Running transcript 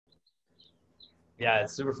Yeah,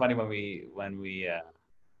 it's super funny when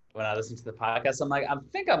I listen to the podcast. I'm like, I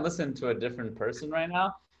think I'm listening to a different person right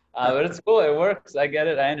now, but it's cool. It works. I get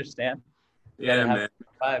it. I understand. You gotta Yeah, have man.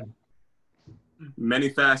 a vibe. Many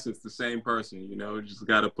facets, the same person, just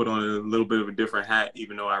got to put on a little bit of a different hat,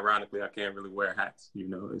 even though ironically I can't really wear hats.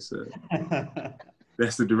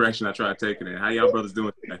 That's the direction I try to take it in. How y'all brothers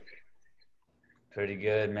doing today? Pretty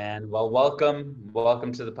good, man. Well, welcome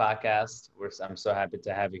to the podcast. I'm so happy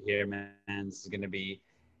to have you here, man. This is going to be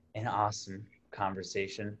an awesome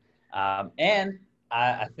conversation, and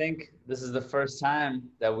I think this is the first time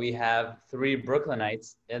that we have three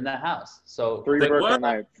Brooklynites in the house. So Three Say what?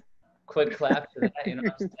 brooklynites. quick clap for that. You know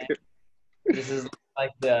what I'm saying? This is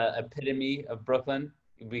like the epitome of Brooklyn.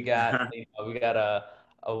 We got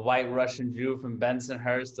a white Russian Jew from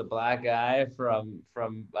Bensonhurst, a black guy from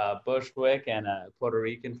Bushwick, and a Puerto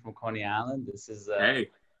Rican from Coney Island. Hey,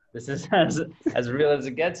 This is as real as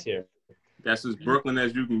it gets here. that's as Brooklyn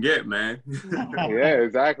as you can get, man. Yeah,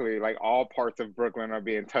 exactly. Like all parts of Brooklyn are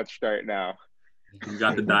being touched right now. You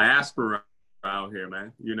got the diaspora out here,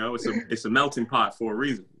 man. It's a melting pot for a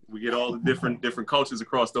reason. We get all the different cultures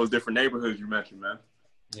across those different neighborhoods you mentioned, man.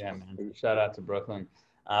 Yeah, man. Shout out to Brooklyn.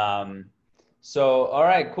 So, all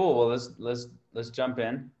right, cool. Well, let's jump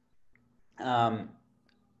in.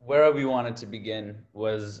 Where we wanted to begin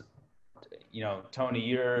was, Tony,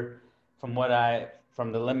 you're from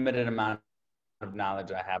the limited amount of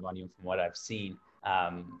knowledge I have on you, from what I've seen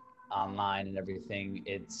online and everything,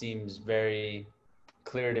 it seems very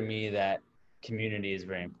clear to me that community is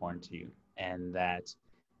very important to you, and that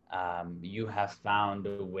you have found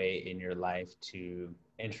a way in your life to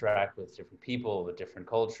interact with different people, with different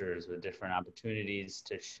cultures, with different opportunities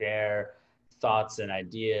to share thoughts and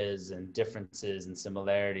ideas and differences and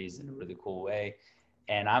similarities in a really cool way.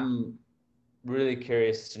 And I'm really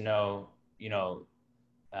curious to know,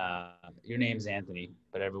 your name's Anthony,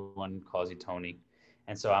 but everyone calls you Tony.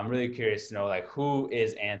 And so I'm really curious to know, like, who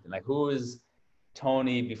is Anthony? Like, who is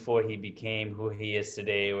Tony before he became who he is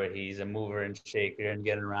today, where he's a mover and shaker and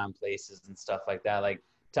getting around places and stuff like that? Like,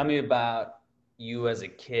 tell me about you as a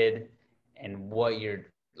kid and what you're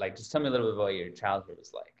like. Just tell me a little bit about what your childhood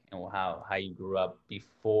was like and how you grew up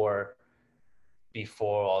before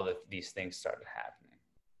all of these things started happening.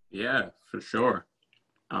 Yeah, for sure.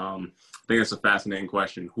 I think it's a fascinating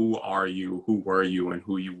question. Who are you? Who were you? And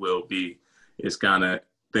who you will be? It's kind of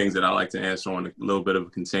things that I like to answer on a little bit of a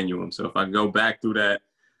continuum. So if I go back through that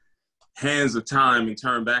hands of time and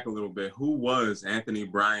turn back a little bit, who was Anthony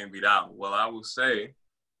Brian Vidal? Well, I will say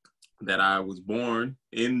that I was born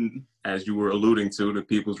in, as you were alluding to, the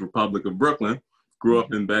People's Republic of Brooklyn, grew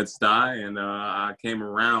up in Bed-Stuy, and I came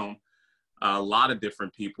around a lot of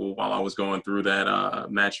different people while I was going through that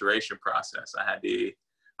maturation process. I had the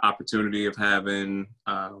opportunity of having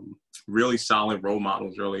really solid role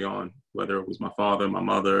models early on, whether it was my father, my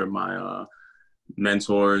mother, my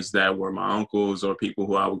mentors that were my uncles, or people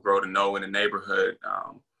who I would grow to know in the neighborhood.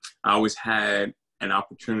 I always had an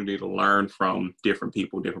opportunity to learn from different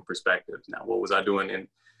people, different perspectives. Now, what was I doing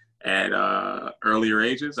at earlier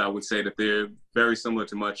ages? I would say that they're very similar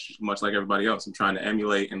to much like everybody else. I'm trying to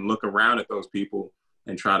emulate and look around at those people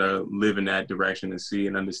and try to live in that direction and see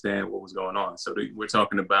and understand what was going on. So we're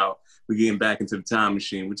getting back into the time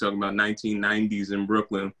machine. We're talking about 1990s in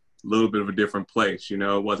Brooklyn, a little bit of a different place.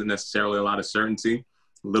 It wasn't necessarily a lot of certainty,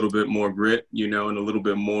 a little bit more grit, and a little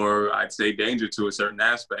bit more, I'd say, danger to a certain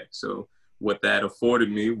aspect. So what that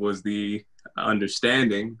afforded me was the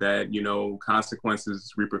understanding that,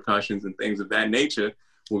 consequences, repercussions, and things of that nature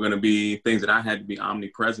were going to be things that I had to be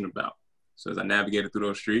omnipresent about. So as I navigated through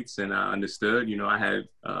those streets and I understood, I had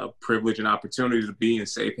privilege and opportunity to be in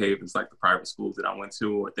safe havens like the private schools that I went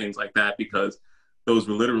to or things like that, because those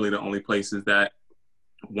were literally the only places that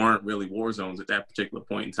weren't really war zones at that particular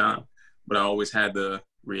point in time. But I always had the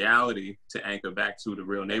reality to anchor back to the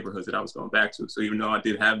real neighborhoods that I was going back to. So even though I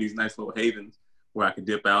did have these nice little havens where I could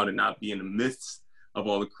dip out and not be in the midst of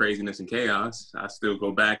all the craziness and chaos, I still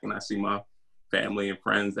go back and I see my family and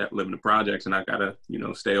friends that live in the projects, and I gotta,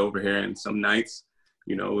 stay over here. And some nights,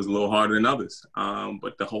 it was a little harder than others.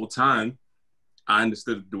 But the whole time, I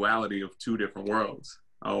understood the duality of two different worlds,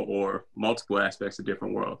 or multiple aspects of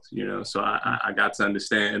different worlds. So I got to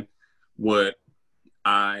understand what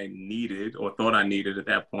I needed or thought I needed at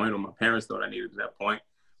that point, or my parents thought I needed at that point,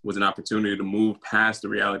 was an opportunity to move past the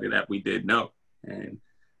reality that we did know. And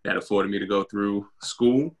that afforded me to go through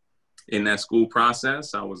school. In that school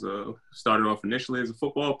process, I was started off initially as a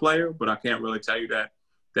football player, but I can't really tell you that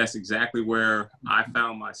that's exactly where I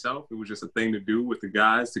found myself. It was just a thing to do with the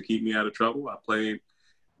guys to keep me out of trouble. I played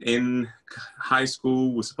in high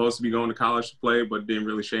school, was supposed to be going to college to play, but didn't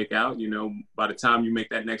really shake out. You know, by the time you make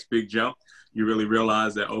that next big jump, you really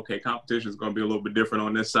realize that, okay, competition is going to be a little bit different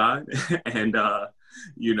on this side. And,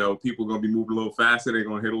 you know, people are going to be moving a little faster. They're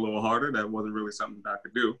going to hit a little harder. That wasn't really something that I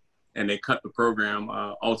could do. And they cut the program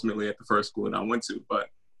ultimately at the first school that I went to. But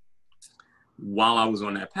while I was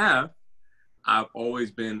on that path, I've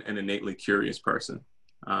always been an innately curious person.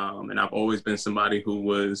 And I've always been somebody who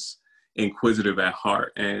was inquisitive at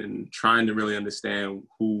heart, and trying to really understand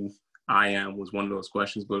who I am was one of those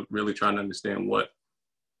questions, but really trying to understand what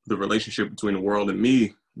the relationship between the world and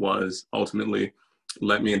me was ultimately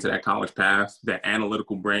led me into that college path. That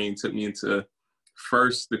analytical brain took me into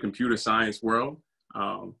first the computer science world.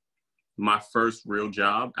 My first real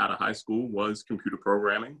job out of high school was computer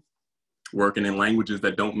programming, working in languages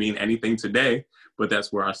that don't mean anything today, but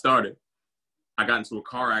that's where I started. I got into a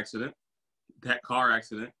car accident. That car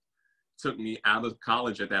accident took me out of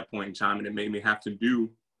college at that point in time, and it made me have to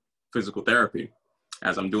do physical therapy.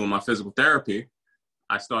 As I'm doing my physical therapy,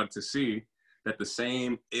 I started to see that the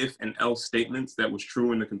same if and else statements that was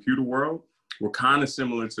true in the computer world were kind of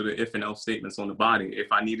similar to the if and else statements on the body.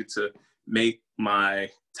 If I needed to make my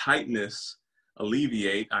tightness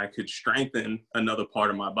alleviate, I could strengthen another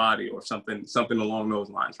part of my body, or something along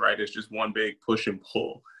those lines, right? It's just one big push and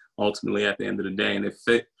pull ultimately at the end of the day, and it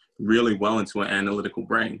fit really well into an analytical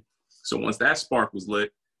brain. So once that spark was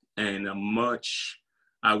lit, and a much,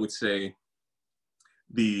 I would say,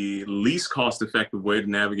 the least cost-effective way to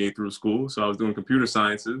navigate through school. So I was doing computer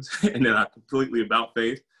sciences, and then I completely about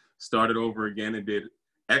face, started over again and did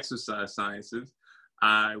exercise sciences.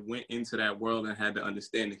 I went into that world and had to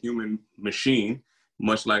understand the human machine,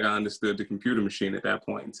 much like I understood the computer machine at that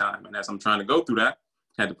point in time. And as I'm trying to go through that,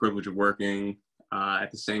 I had the privilege of working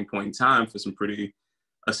at the same point in time for some pretty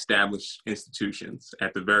established institutions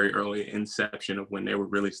at the very early inception of when they were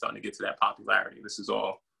really starting to get to that popularity. This is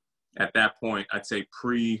all at that point, I'd say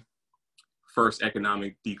pre-first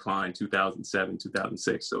economic decline, 2007,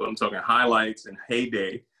 2006. So I'm talking highlights and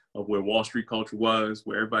heyday of where Wall Street culture was,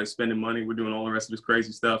 where everybody's spending money, we're doing all the rest of this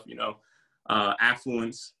crazy stuff, you know,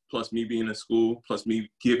 affluence, plus me being in school, plus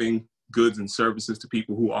me giving goods and services to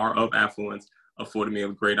people who are of affluence, afforded me a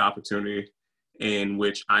great opportunity in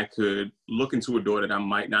which I could look into a door that I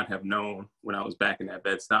might not have known when I was back in that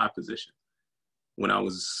Bed-Stuy position. When I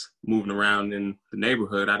was moving around in the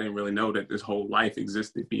neighborhood, I didn't really know that this whole life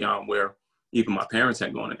existed beyond where even my parents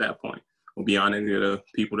had gone at that point, or beyond any of the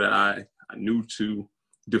people that I knew to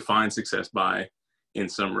define success by in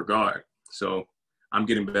some regard. So I'm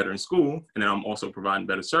getting better in school, and then I'm also providing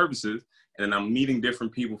better services, and then I'm meeting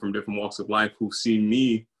different people from different walks of life who see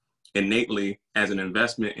me innately as an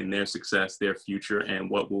investment in their success, their future, and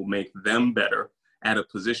what will make them better at a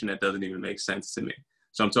position that doesn't even make sense to me.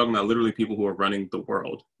 So I'm talking about literally people who are running the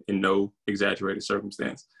world in no exaggerated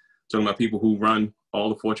circumstance. Talking about people who run all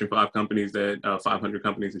the Fortune 5 companies that 500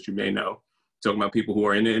 companies that you may know. Talking about people who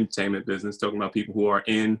are in the entertainment business. Talking about people who are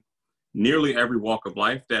in nearly every walk of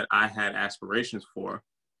life that I had aspirations for.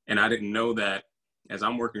 And I didn't know that as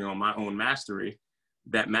I'm working on my own mastery,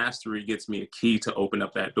 that mastery gets me a key to open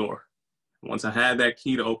up that door. Once I had that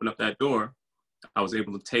key to open up that door, I was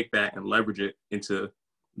able to take that and leverage it into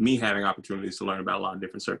me having opportunities to learn about a lot of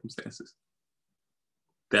different circumstances.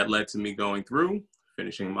 That led to me going through,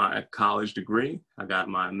 finishing my college degree. I got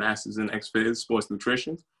my master's in XPhys, sports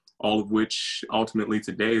nutrition, all of which ultimately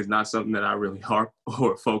today is not something that I really harp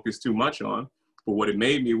or focus too much on. But what it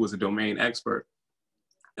made me was a domain expert,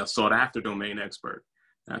 a sought after domain expert.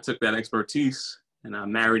 And I took that expertise and I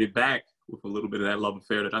married it back with a little bit of that love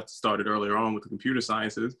affair that I started earlier on with the computer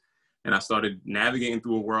sciences. And I started navigating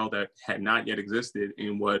through a world that had not yet existed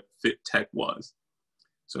in what fit tech was.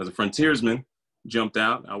 So as a frontiersman, jumped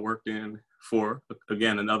out. I worked in for,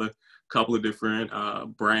 again, another couple of different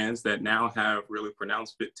brands that now have really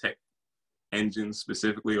pronounced fit tech engines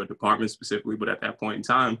specifically, or departments specifically. But at that point in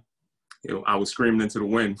time, I was screaming into the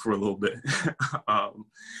wind for a little bit.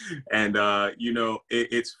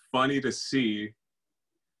 It's funny to see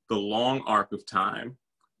the long arc of time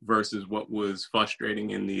versus what was frustrating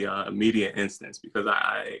in the immediate instance, because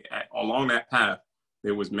along that path,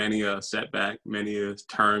 there was many a setback, many a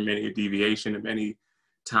turn, many a deviation, and many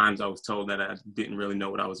times I was told that I didn't really know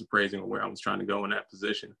what I was appraising or where I was trying to go in that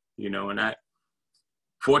position, and that,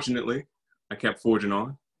 fortunately, I kept forging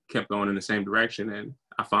on, kept going in the same direction, and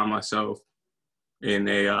I found myself in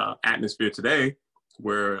a atmosphere today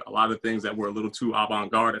where a lot of things that were a little too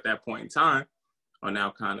avant-garde at that point in time are now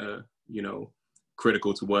kind of,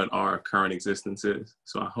 critical to what our current existence is.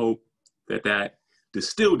 So I hope that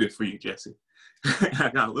distilled it for you, Jessie.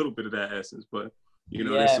 I got a little bit of that essence, but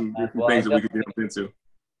there's some different things that we could jump into.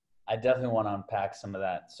 I definitely want to unpack some of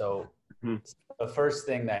that. So the first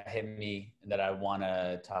thing that hit me that I want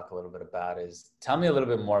to talk a little bit about is tell me a little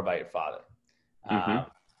bit more about your father. I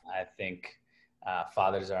think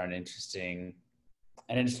fathers are an interesting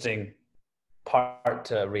part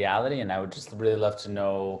to reality, and I would just really love to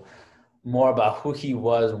know more about who he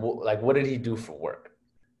was. Like, what did he do for work?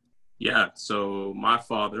 Yeah, so my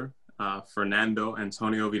father, Fernando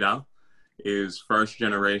Antonio Vidal, is first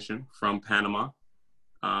generation from Panama.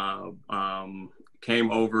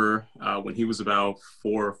 Came over when he was about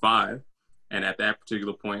 4 or 5. And at that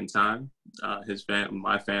particular point in time,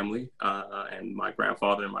 my family, and my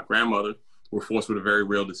grandfather and my grandmother were forced with a very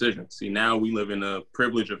real decision. See, now we live in a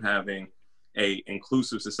privilege of having a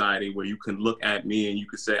inclusive society where you can look at me and you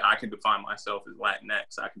could say, I can define myself as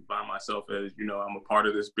Latinx. I can define myself as, I'm a part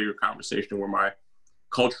of this bigger conversation where my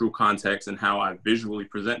cultural context and how I visually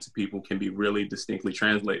present to people can be really distinctly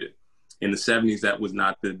translated. In the 70s, that was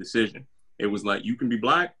not the decision. It was like, you can be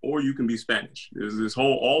Black or you can be Spanish. There's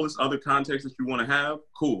all this other context that you want to have.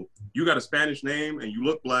 Cool. You got a Spanish name and you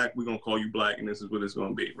look Black, we're going to call you Black, and this is what it's going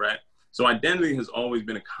to be, right? So identity has always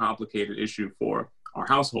been a complicated issue for our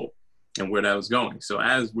household and where that was going. So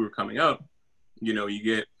as we were coming up, you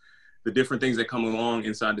get the different things that come along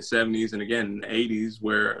inside the 70s and again in the 80s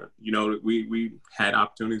where, we had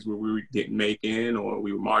opportunities where we didn't make in or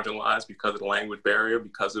we were marginalized because of the language barrier,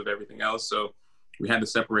 because of everything else. So we had to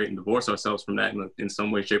separate and divorce ourselves from that in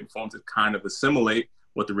some way, shape, or form to kind of assimilate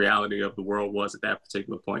what the reality of the world was at that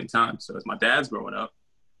particular point in time. So as my dad's growing up,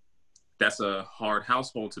 that's a hard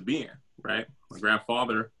household to be in, right? My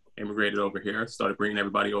grandfather immigrated over here, started bringing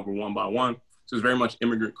everybody over one by one. So it's very much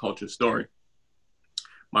immigrant culture story.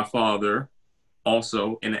 My father,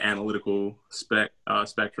 also in the analytical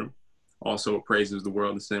spectrum, also appraises the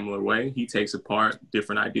world in a similar way. He takes apart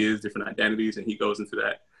different ideas, different identities, and he goes into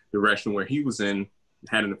that direction where he was in,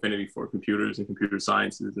 had an affinity for computers and computer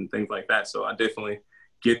sciences and things like that. So I definitely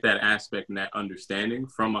get that aspect and that understanding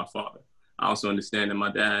from my father. I also understand that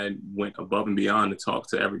my dad went above and beyond to talk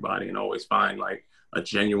to everybody and always find like a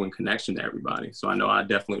genuine connection to everybody. So I know I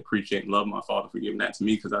definitely appreciate and love my father for giving that to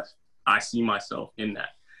me because I see myself in that.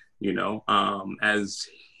 As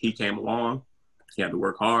he came along, he had to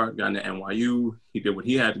work hard, got into NYU. He did what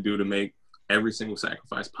he had to do to make every single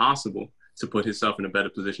sacrifice possible to put himself in a better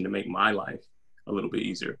position to make my life a little bit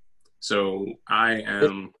easier. So I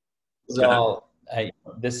am. I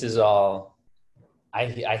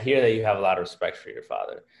hear that you have a lot of respect for your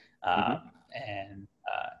father, and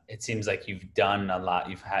it seems like you've done a lot.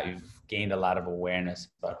 You've gained a lot of awareness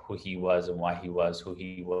about who he was and why he was who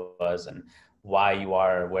he was, and why you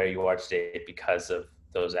are where you are today because of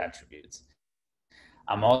those attributes.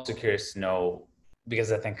 I'm also curious to know,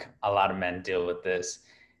 because I think a lot of men deal with this.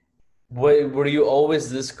 Were you always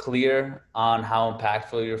this clear on how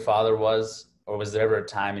impactful your father was, or was there ever a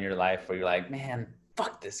time in your life where you're like, man,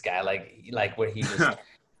 fuck this guy, like where he just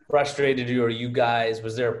frustrated you, or you guys,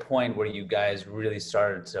 was there a point where you guys really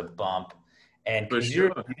started to bump? And because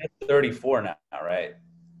you're 34 now, right?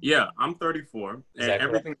 Yeah, I'm 34, and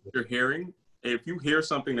everything that you're hearing, if you hear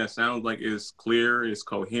something that sounds like it's clear, it's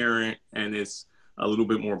coherent, and it's a little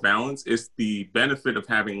bit more balanced, it's the benefit of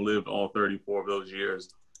having lived all 34 of those years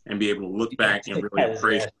and be able to look back and really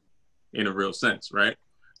appraise in a real sense, right?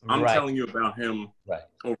 I'm telling you about him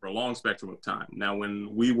over a long spectrum of time. Now,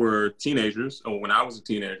 when we were teenagers, or when I was a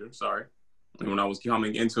teenager, and when I was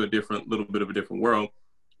coming into little bit of a different world,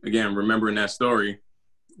 again, remembering that story,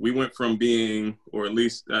 we went from being, or at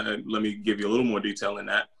least let me give you a little more detail in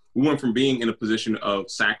that, we went from being in a position of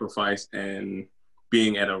sacrifice and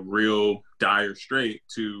being at a real dire strait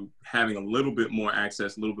to having a little bit more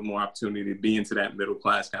access, a little bit more opportunity to be into that middle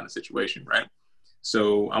class kind of situation, right?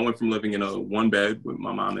 So I went from living in a one bed with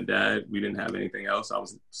my mom and dad. We didn't have anything else. I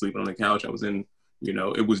was sleeping on the couch. I was in,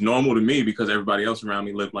 it was normal to me because everybody else around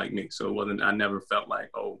me lived like me. So I never felt like,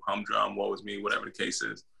 oh, humdrum, woe is me, whatever the case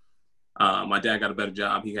is. My dad got a better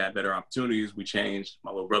job. He had better opportunities. We changed.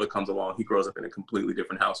 My little brother comes along. He grows up in a completely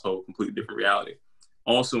different household, completely different reality.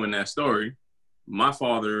 Also in that story, my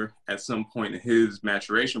father, at some point in his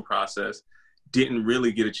maturation process, didn't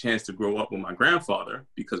really get a chance to grow up with my grandfather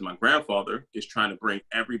because my grandfather is trying to bring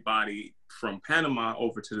everybody from Panama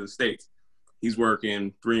over to the States. He's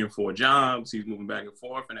working 3 and 4 jobs. He's moving back and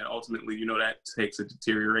forth. And then ultimately, that takes a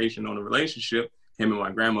deterioration on the relationship. Him and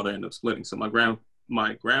my grandmother end up splitting. So my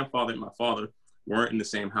grandfather and my father weren't in the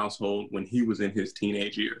same household when he was in his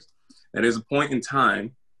teenage years. And there's a point in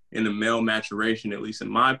time in the male maturation, at least in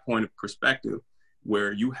my point of perspective,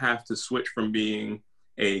 where you have to switch from being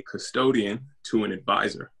a custodian to an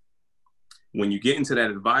advisor. When you get into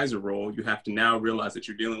that advisor role, you have to now realize that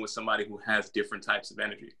you're dealing with somebody who has different types of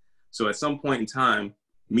energy. So at some point in time,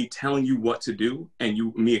 me telling you what to do and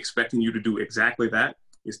me expecting you to do exactly that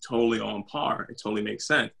is totally on par. It totally makes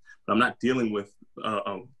sense. But I'm not dealing with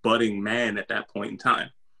a budding man at that point in time,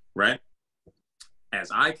 right? As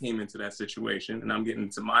I came into that situation and I'm getting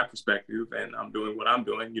into my perspective and I'm doing what I'm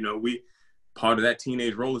doing, part of that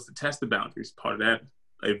teenage role is to test the boundaries. Part of that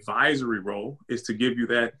advisory role is to give you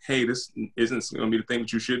that, hey, this isn't going to be the thing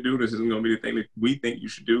that you should do. This isn't going to be the thing that we think you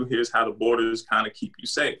should do. Here's how the borders kind of keep you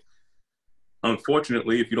safe.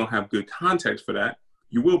 Unfortunately, if you don't have good context for that,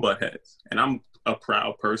 you will butt heads. And I'm a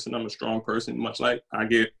proud person. I'm a strong person, much like I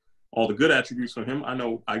get all the good attributes from him. I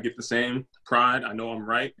know I get the same pride. I know I'm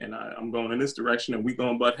right. And I'm going in this direction and we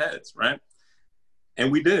going butt heads, right?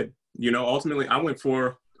 And we did. Ultimately, I went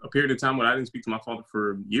for a period of time when I didn't speak to my father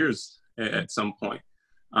for years at some point.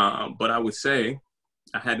 But I would say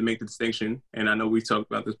I had to make the distinction, and I know we talked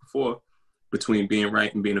about this before, between being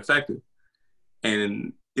right and being effective.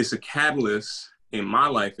 And it's a catalyst in my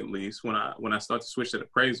life, at least, when I start to switch that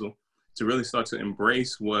appraisal, to really start to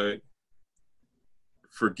embrace what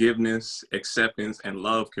forgiveness, acceptance, and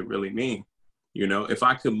love could really mean. If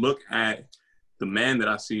I could look at the man that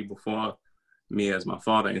I see before me as my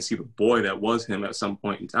father and see the boy that was him at some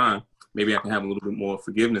point in time, maybe I can have a little bit more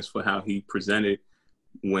forgiveness for how he presented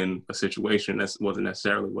when a situation that wasn't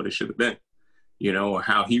necessarily what it should have been, or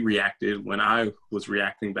how he reacted when I was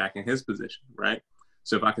reacting back in his position, right?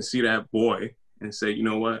 So if I could see that boy and say,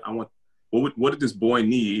 what did this boy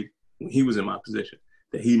need when he was in my position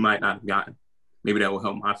that he might not have gotten? Maybe that will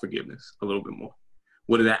help my forgiveness a little bit more.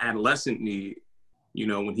 What did that adolescent need,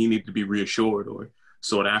 when he needed to be reassured or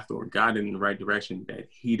sought after or guided in the right direction that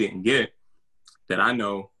he didn't get, that I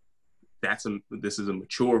know this is a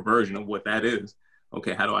mature version of what that is.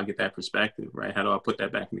 Okay, how do I get that perspective, right? How do I put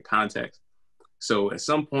that back into context? So at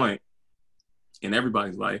some point in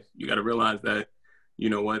everybody's life, you got to realize that,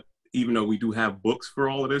 even though we do have books for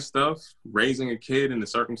all of this stuff, raising a kid in the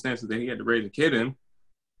circumstances that he had to raise a kid in,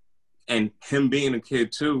 and him being a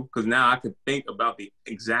kid too, because now I could think about the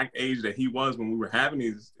exact age that he was when we were having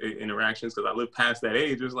these interactions, because I lived past that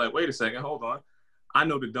age. It's like, wait a second, hold on. I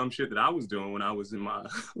know the dumb shit that I was doing when I was in my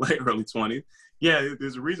early 20s. Yeah,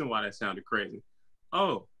 there's a reason why that sounded crazy.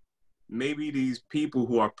 Oh, maybe these people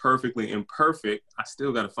who are perfectly imperfect, I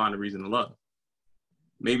still got to find a reason to love.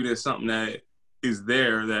 Maybe there's something that is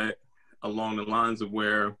there that along the lines of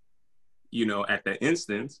where, at that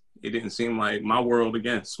instance, it didn't seem like my world,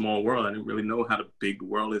 again, small world. I didn't really know how big the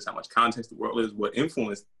world is, how much context the world is, what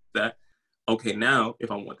influenced that. Okay, now, if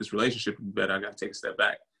I want this relationship to be better, I got to take a step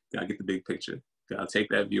back. Got to get the big picture. Got to take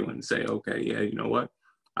that view and say, okay, yeah, you know what?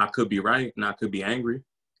 I could be right and I could be angry.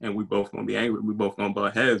 And we both going to be angry. We both going to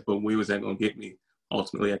butt heads, but where was that going to get me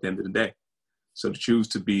ultimately at the end of the day? So to choose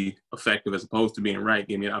to be effective as opposed to being right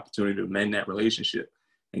gave me an opportunity to amend that relationship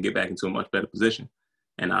and get back into a much better position.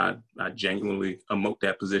 And I genuinely emote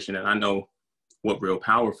that position, and I know what real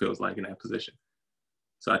power feels like in that position.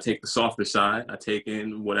 So I take the softer side. I take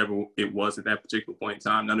in whatever it was at that particular point in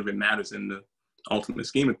time. None of it matters in the ultimate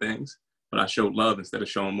scheme of things, but I showed love instead of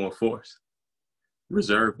showing more force.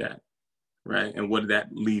 Reserve that. Right? And what did that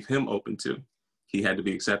leave him open to? He had to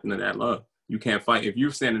be accepting of that love. You can't fight. If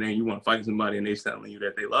you're standing there and you want to fight somebody and they're telling you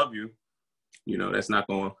that they love you, that's not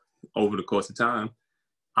going over the course of time.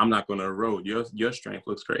 I'm not going to erode. Your strength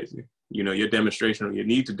looks crazy. Your demonstration or your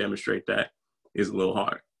need to demonstrate that is a little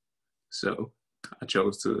hard. So I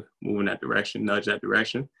chose to move in that direction, nudge that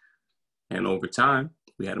direction. And over time,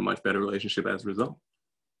 we had a much better relationship as a result.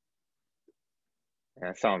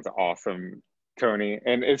 That sounds awesome, Tony.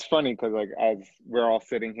 And it's funny because as we're all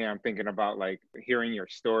sitting here, I'm thinking about hearing your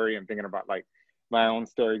story. I'm thinking about my own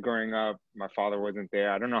story growing up. My father wasn't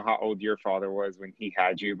there. I don't know how old your father was when he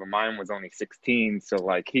had you, but mine was only 16. So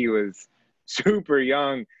he was super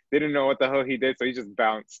young, didn't know what the hell he did. So he just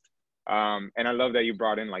bounced. And I love that you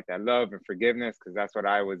brought in that love and forgiveness, because that's what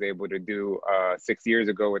I was able to do 6 years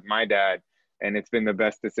ago with my dad. And it's been the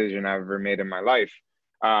best decision I've ever made in my life.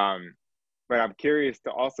 But I'm curious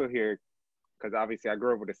to also hear, because obviously I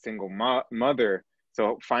grew up with a single mother.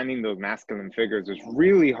 So finding those masculine figures was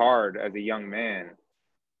really hard as a young man.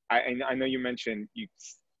 I know you mentioned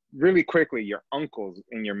really quickly your uncles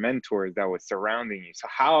and your mentors that was surrounding you. So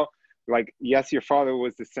how, yes, your father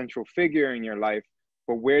was the central figure in your life,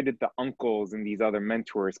 but where did the uncles and these other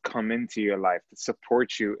mentors come into your life to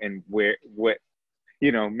support you and what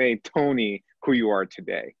made Tony who you are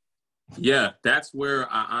today? Yeah, that's where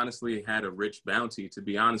I honestly had a rich bounty, to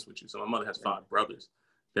be honest with you. So my mother has 5 brothers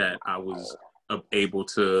that I was able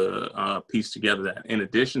to piece together that. In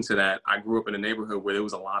addition to that, I grew up in a neighborhood where there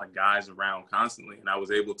was a lot of guys around constantly, and I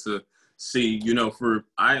was able to see, you know,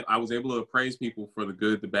 I was able to appraise people for the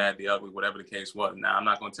good, the bad, the ugly, whatever the case was. Now, I'm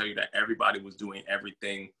not going to tell you that everybody was doing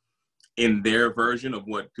everything in their version of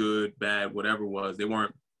what good, bad, whatever was. They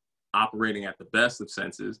weren't operating at the best of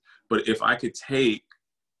senses. But if I could take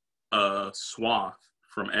a swath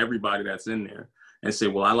from everybody that's in there and say,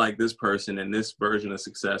 well, I like this person and this version of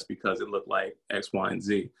success because it looked like X, Y, and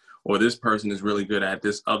Z, or this person is really good at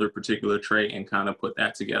this other particular trait, and kind of put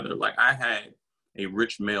that together. Like, I had a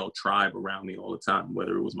rich male tribe around me all the time,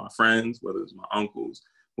 whether it was my friends, whether it was my uncles,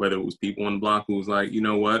 whether it was people on the block who was like, you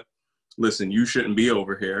know what, listen, you shouldn't be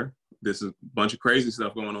over here. This is a bunch of crazy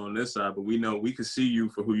stuff going on this side, but we know we can see you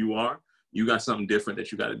for who you are. You got something different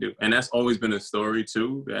that you got to do. And that's always been a story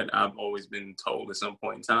too, that I've always been told at some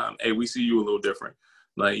point in time. Hey, we see you a little different.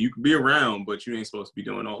 Like, you could be around, but you ain't supposed to be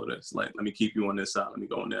doing all of this. Like, let me keep you on this side. Let me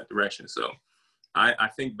go in that direction. So I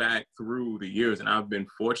think back through the years, and I've been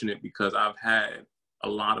fortunate because I've had a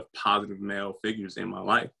lot of positive male figures in my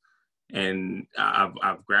life. And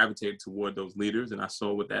I've gravitated toward those leaders, and I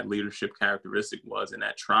saw what that leadership characteristic was, and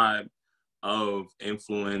that tribe of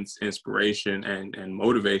influence, inspiration, and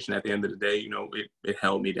motivation. At the end of the day, you know, it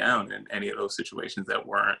held me down in any of those situations that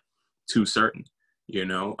weren't too certain, you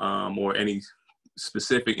know, or any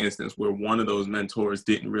specific instance where one of those mentors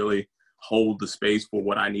didn't really hold the space for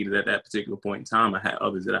what I needed at that particular point in time. I had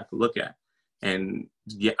others that I could look at. And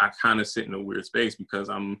yeah, I kind of sit in a weird space because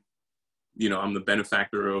I'm the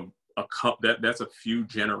benefactor of that's a few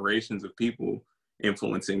generations of people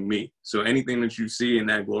influencing me. So anything that you see in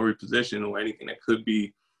that glory position, or anything that could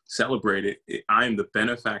be celebrated, I am the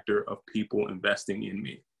benefactor of people investing in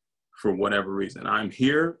me for whatever reason. I'm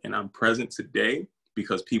here and I'm present today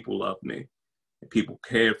because people love me, and people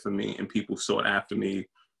cared for me, and people sought after me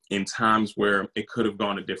in times where it could have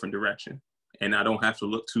gone a different direction. And I don't have to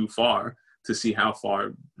look too far to see how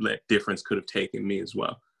far that difference could have taken me as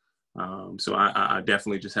well. So I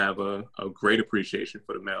definitely just have a great appreciation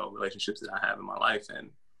for the male relationships that I have in my life. And,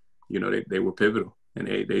 you know, they were pivotal, and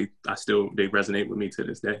they resonate with me to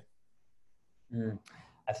this day.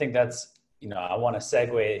 I think that's, you know, I want to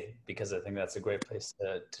segue because I think that's a great place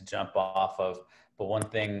to jump off of. But one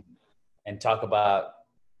thing, and talk about,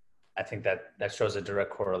 I think that shows a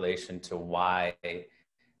direct correlation to why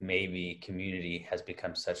maybe community has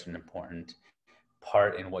become such an important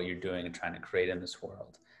part in what you're doing and trying to create in this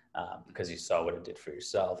world, because you saw what it did for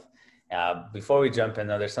yourself. Before we jump in,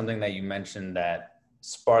 though, there's something that you mentioned that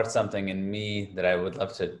sparked something in me that I would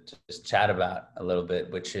love to just chat about a little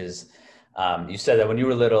bit, which is, you said that when you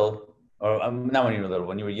were little, or not when you were little,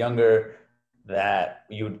 when you were younger, that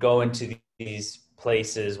you would go into these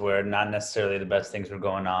places where not necessarily the best things were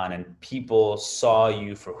going on, and people saw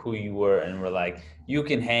you for who you were and were like, you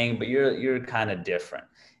can hang, but you're kind of different,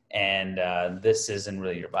 and this isn't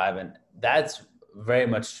really your vibe. And that's very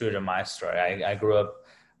much true to my story. I grew up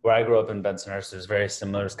where I grew up in Bensonhurst. It was very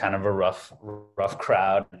similar. It's kind of a rough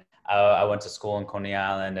crowd. I went to school in Coney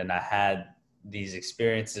Island, and I had these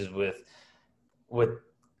experiences with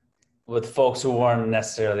folks who weren't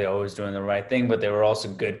necessarily always doing the right thing, but they were also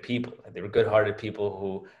good people. They were good-hearted people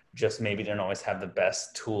who just maybe didn't always have the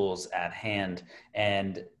best tools at hand.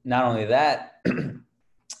 And not only that,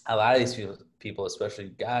 a lot of these people, especially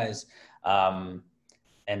guys,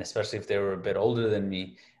 and especially if they were a bit older than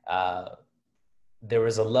me, there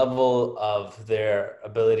was a level of their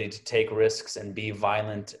ability to take risks and be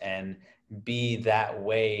violent and be that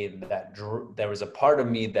way that there was a part of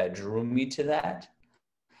me that drew me to that.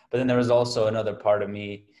 But then there was also another part of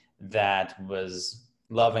me that was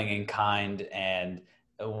loving and kind and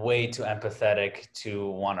way too empathetic to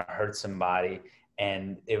want to hurt somebody.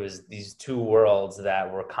 And it was these two worlds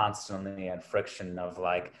that were constantly at friction of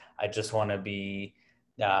like, I just want to be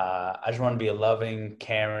a loving,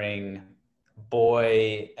 caring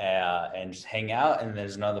boy and just hang out. And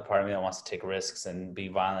there's another part of me that wants to take risks and be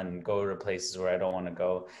violent and go to places where I don't want to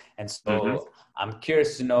go. And so I'm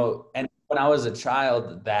curious to know, and when I was a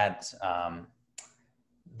child, that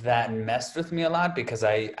messed with me a lot, because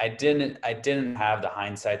I didn't have the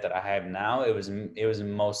hindsight that I have now. It was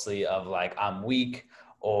mostly of like, I'm weak,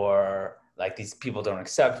 or like these people don't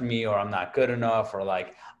accept me, or I'm not good enough, or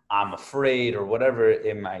like I'm afraid, or whatever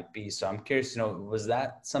it might be. So I'm curious to know, was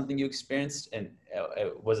that something you experienced, and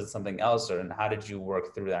was it something else, and how did you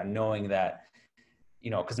work through that, knowing that, you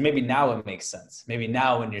know, because maybe now it makes sense. Maybe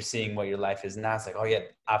now when you're seeing what your life is now, it's like, oh yeah,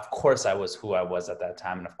 of course I was who I was at that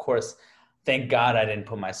time. And of course, thank God I didn't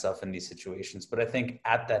put myself in these situations. But I think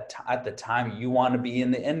at the time, you want to be in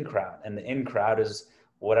the in crowd, and the in crowd is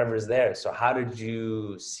whatever is there. So how did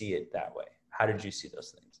you see it that way? How did you see those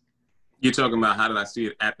things? You're talking about how did I see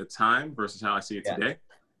it at the time versus how I see it today?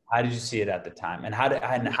 How did you see it at the time? And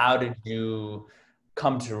how did you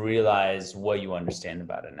come to realize what you understand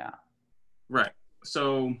about it now? Right.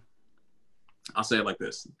 So I'll say it like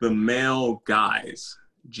this. The male guise,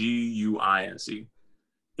 Guise,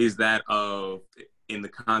 is that of, in the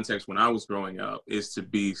context when I was growing up, is to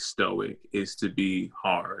be stoic, is to be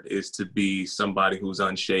hard, is to be somebody who's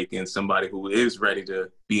unshaken, somebody who is ready to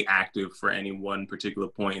be active for any one particular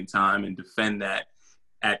point in time and defend that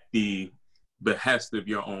at the behest of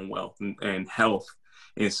your own wealth and health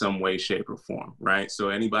in some way, shape, or form, right? So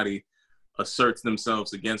anybody asserts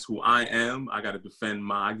themselves against who I am, I got to defend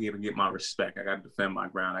I got to get my respect. I got to defend my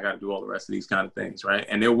ground. I got to do all the rest of these kind of things, right?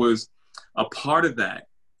 And there was a part of that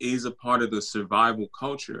is a part of the survival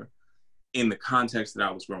culture in the context that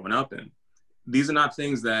I was growing up in. These are not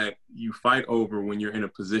things that you fight over when you're in a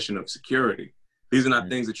position of security. These are not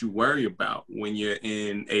things that you worry about when you're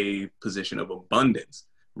in a position of abundance,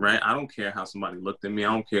 right? I don't care how somebody looked at me.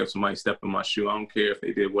 I don't care if somebody stepped in my shoe. I don't care if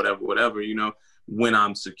they did whatever, you know, when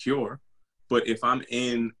I'm secure. But if I'm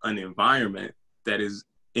in an environment that is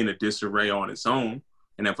in a disarray on its own,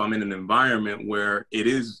 and if I'm in an environment where it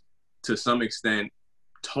is to some extent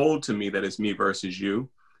told to me that it's me versus you,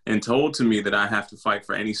 and told to me that I have to fight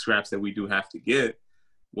for any scraps that we do have to get,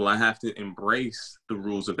 well, I have to embrace the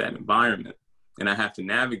rules of that environment. And I have to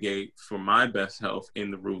navigate for my best health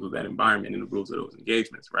in the rules of that environment, in the rules of those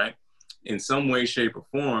engagements, right? In some way, shape, or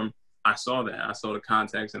form, I saw that. I saw the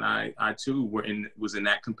context, and I too was in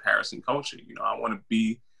that comparison culture. You know, I want to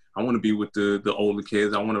be with the older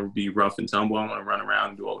kids. I want to be rough and tumble. I want to run around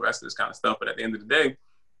and do all the rest of this kind of stuff. But at the end of the day,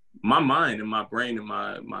 my mind and my brain and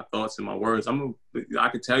my thoughts and my words, I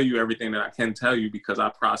could tell you everything that I can tell you because I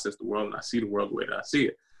process the world and I see the world the way that I see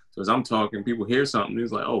it. So as I'm talking, people hear something,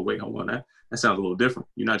 it's like, oh, wait, hold on, that sounds a little different.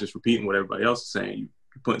 You're not just repeating what everybody else is saying.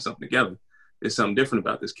 You're putting something together. There's something different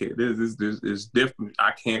about this kid. There's different.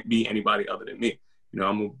 I can't be anybody other than me. You know,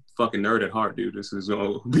 I'm a fucking nerd at heart, dude. This is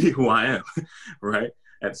going to be who I am, right?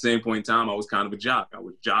 At the same point in time, I was kind of a jock. I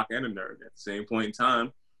was jock and a nerd. At the same point in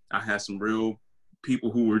time, I had some real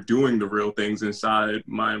people who were doing the real things inside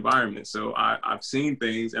my environment. So I've seen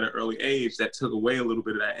things at an early age that took away a little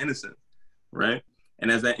bit of that innocence, right?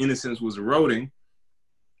 And as that innocence was eroding,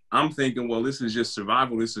 I'm thinking, well, this is just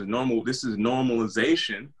survival. This is normal. This is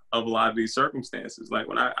normalization of a lot of these circumstances. Like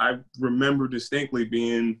when I remember distinctly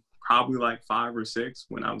being probably like 5 or 6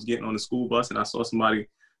 when I was getting on the school bus and I saw somebody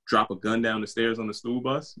drop a gun down the stairs on the school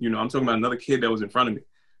bus. You know, I'm talking about another kid that was in front of me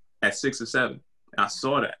at 6 or 7. I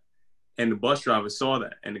saw that. And the bus driver saw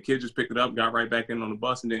that. And the kid just picked it up, got right back in on the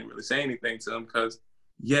bus and didn't really say anything to him because,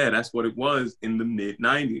 yeah, that's what it was in the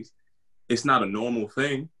mid-90s. It's not a normal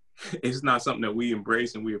thing. It's not something that we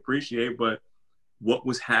embrace and we appreciate, but what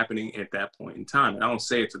was happening at that point in time. And I don't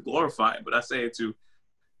say it to glorify it, but I say it to,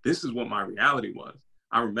 this is what my reality was.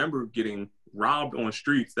 I remember getting robbed on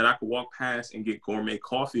streets that I could walk past and get gourmet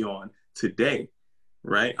coffee on today,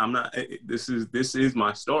 right? This is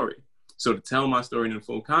my story. So to tell my story in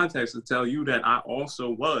full context, to tell you that I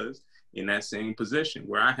also was in that same position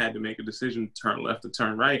where I had to make a decision to turn left or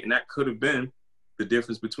turn right. And that could have been the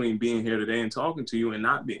difference between being here today and talking to you and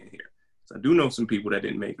not being here. So I do know some people that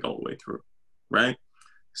didn't make it all the way through, right?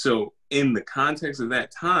 So in the context of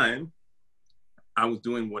that time, I was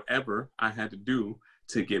doing whatever I had to do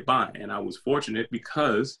to get by. And I was fortunate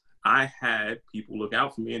because I had people look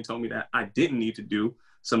out for me and tell me that I didn't need to do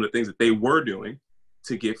some of the things that they were doing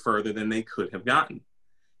to get further than they could have gotten.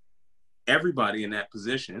 Everybody in that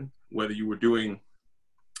position, whether you were doing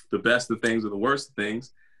the best of things or the worst of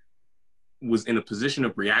things, was in a position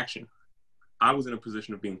of reaction. I was in a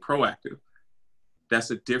position of being proactive. That's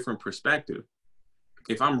a different perspective.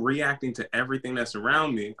 If I'm reacting to everything that's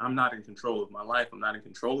around me, I'm not in control of my life. I'm not in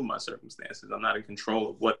control of my circumstances. I'm not in control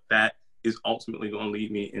of what that is ultimately going to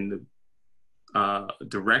lead me in the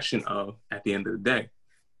direction of at the end of the day.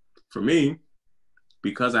 For me,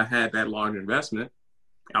 because I had that large investment,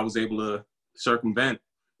 I was able to circumvent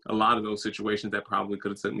a lot of those situations that probably could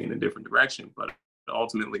have took me in a different direction. But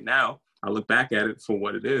ultimately now, I look back at it for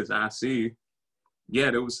what it is. I see, yeah,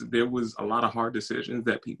 there was a lot of hard decisions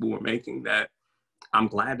that people were making that I'm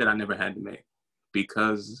glad that I never had to make,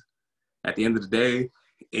 because at the end of the day,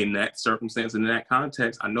 in that circumstance and in that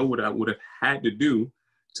context, I know what I would have had to do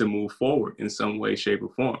to move forward in some way, shape,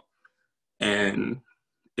 or form. And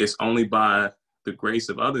it's only by the grace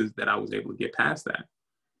of others that I was able to get past that.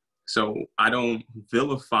 So I don't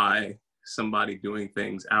vilify somebody doing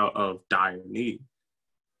things out of dire need.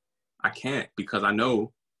 I can't, because I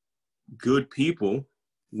know good people,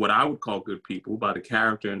 what I would call good people by the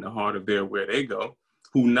character and the heart of where they go,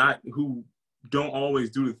 who don't always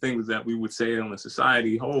do the things that we would say on a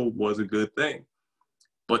society whole was a good thing.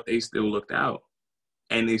 but they still looked out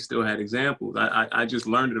and they still had examples. I just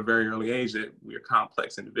learned at a very early age that we're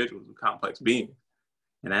complex individuals, we're complex beings.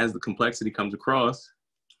 And as the complexity comes across,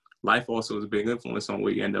 life also is a big influence on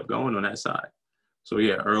where you end up going on that side. So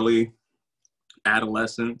yeah, early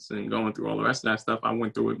adolescence and going through all the rest of that stuff, I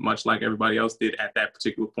went through it much like everybody else did at that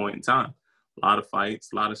particular point in time. A lot of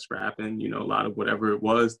fights, a lot of scrapping, you know, a lot of whatever it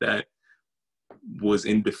was that was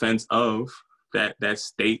in defense of that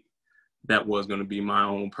state that was going to be my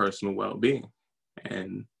own personal well-being.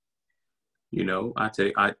 And, you know, I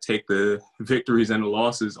take the victories and the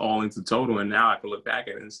losses all into total. And now I can look back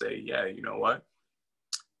at it and say, yeah, you know what?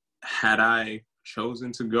 Had I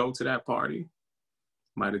chosen to go to that party, it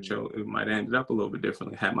might have ended up a little bit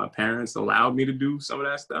differently. Had my parents allowed me to do some of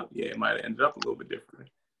that stuff, yeah, it might have ended up a little bit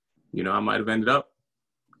differently. You know, I might have ended up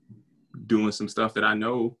doing some stuff that I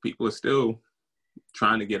know people are still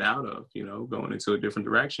trying to get out of, you know, going into a different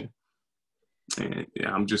direction. And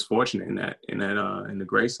yeah, I'm just fortunate in the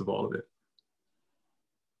grace of all of it.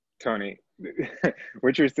 Tony,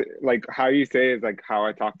 what you're like, how you say is like how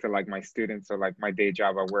I talk to like my students. So like my day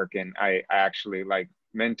job I work in, I actually like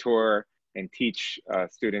mentor and teach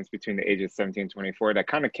students between the ages 17 and 24 that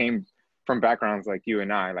kind of came from backgrounds like you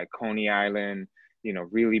and I, like Coney Island, you know,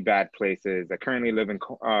 really bad places. I currently live in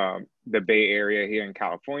the Bay Area here in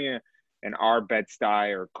California, and our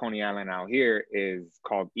Bed-Stuy or Coney Island out here is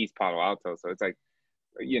called East Palo Alto. So it's like,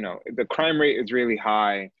 you know, the crime rate is really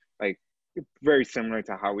high, like very similar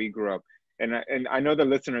to how we grew up. And I know the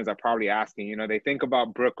listeners are probably asking, you know, they think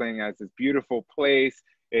about Brooklyn as this beautiful place,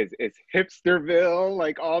 it's hipsterville,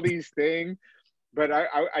 like all these things. But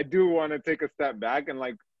I do want to take a step back and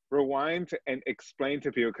like rewind and explain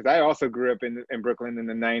to people, because I also grew up in Brooklyn in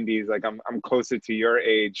the 90s. Like I'm closer to your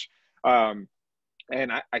age.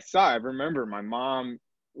 And I remember my mom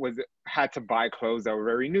had to buy clothes that were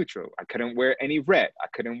very neutral. I couldn't wear any red. I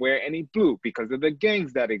couldn't wear any blue because of the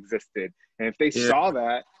gangs that existed. And if they saw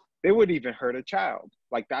that, they would even hurt a child.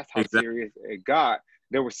 Like that's how serious it got.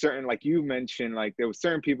 There were certain, like you mentioned, like there were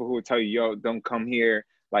certain people who would tell you, yo, don't come here.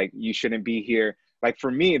 Like you shouldn't be here. Like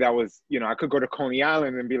for me, that was, you know, I could go to Coney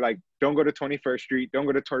Island and be like, don't go to 21st Street. Don't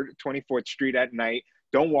go to 24th Street at night.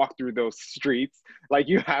 Don't walk through those streets. Like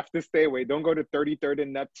you have to stay away. Don't go to 33rd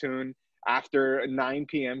and Neptune after 9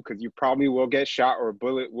 p.m. because you probably will get shot or a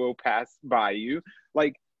bullet will pass by you.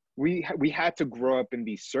 Like we had to grow up in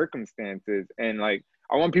these circumstances. And like,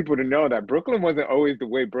 I want people to know that Brooklyn wasn't always the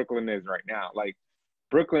way Brooklyn is right now. Like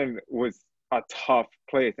Brooklyn was a tough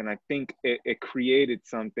place. And I think it created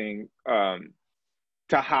something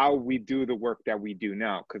to how we do the work that we do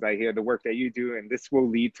now. Because I hear the work that you do, and this will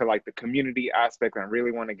lead to like the community aspect. And I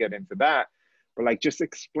really want to get into that. But like just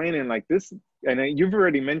explaining like this, and you've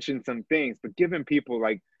already mentioned some things, but giving people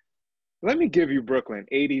like, let me give you Brooklyn,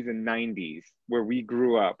 80s and 90s, where we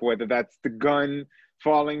grew up, whether that's the gun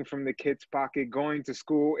falling from the kid's pocket, going to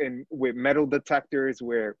school and with metal detectors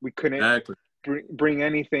where we couldn't bring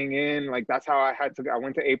anything in. Like that's how I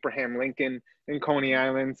went to Abraham Lincoln in Coney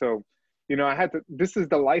Island. So, you know, this is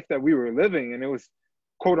the life that we were living, and it was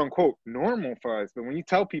quote unquote normal for us. But when you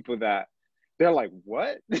tell people that, they're like,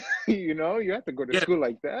 what? You know, you have to go to school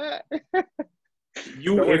like that.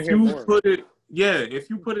 If you put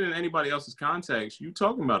it in anybody else's context, you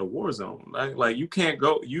talking about a war zone. Like you can't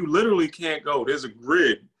go, you literally can't go. There's a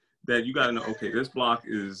grid that you got to know, okay, this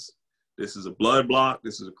is a blood block,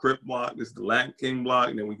 this is a Crip block, this is the Latin King block,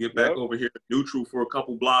 and then we get back over here neutral for a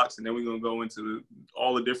couple blocks, and then we're going to go into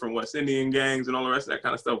all the different West Indian gangs and all the rest of that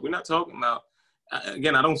kind of stuff. We're not talking about,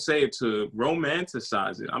 again, I don't say it to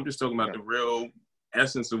romanticize it. I'm just talking about the real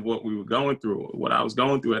essence of what we were going through, what I was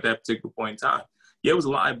going through at that particular point in time. Yeah, it was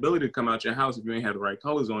a liability to come out your house if you ain't had the right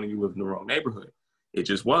colors on and you lived in the wrong neighborhood. It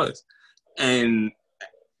just was. And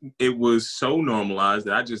it was so normalized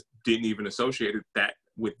that I just didn't even associate that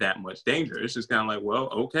with that much danger. It's just kind of like, well,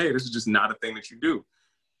 okay, this is just not a thing that you do.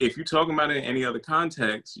 If you're talking about it in any other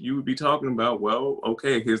context, you would be talking about, well,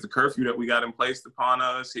 okay, here's the curfew that we got in place upon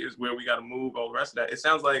us. Here's where we got to move, all the rest of that. It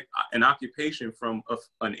sounds like an occupation from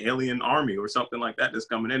an alien army or something like that that's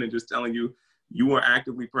coming in and just telling you, you are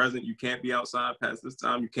actively present. You can't be outside past this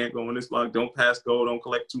time. You can't go in this block. Don't pass go. Don't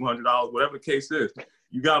collect $200, whatever the case is.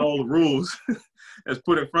 You got all the rules that's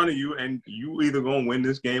put in front of you, and you either going to win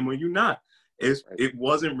this game or you not. It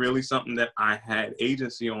wasn't really something that I had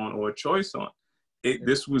agency on or a choice on.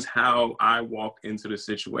 This was how I walked into the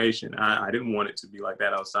situation. I didn't want it to be like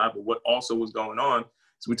that outside, but what also was going on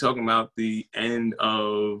is we're talking about the end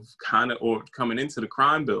of or coming into the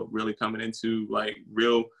crime bill, really coming into like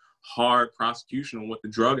real hard prosecution on what the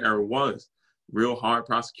drug era was, real hard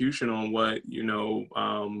prosecution on what,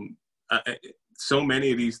 so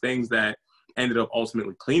many of these things that ended up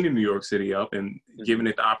ultimately cleaning New York City up and giving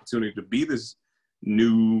it the opportunity to be this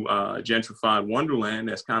new gentrified wonderland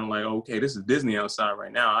that's kind of like, okay, this is Disney outside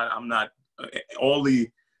right now. I'm not, all the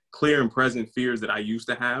clear and present fears that I used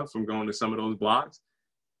to have from going to some of those blocks.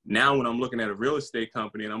 Now, when I'm looking at a real estate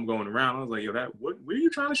company and I'm going around, I was like, yo, what are you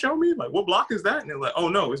trying to show me? Like, what block is that? And they're like, oh,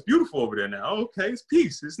 no, it's beautiful over there now. Okay, it's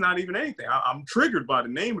peace. It's not even anything. I'm triggered by the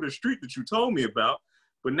name of the street that you told me about.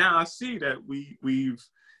 But now I see that we've,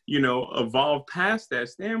 evolved past that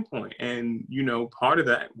standpoint. And, part of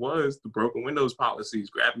that was the broken windows policies,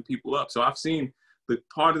 grabbing people up. So I've seen the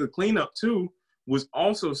part of the cleanup, too, was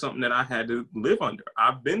also something that I had to live under.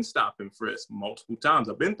 I've been stopped and frisked multiple times.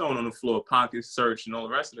 I've been thrown on the floor, pockets searched, and all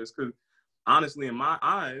the rest of this, because honestly, in my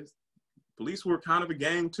eyes, police were kind of a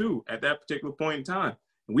gang too at that particular point in time.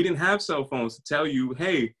 And we didn't have cell phones to tell you,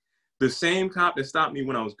 hey, the same cop that stopped me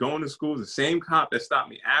when I was going to school, the same cop that stopped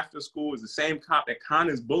me after school is the same cop that kind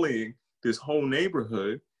of is bullying this whole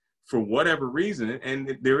neighborhood for whatever reason.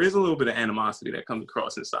 And there is a little bit of animosity that comes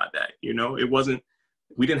across inside that,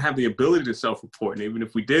 we didn't have the ability to self-report. And even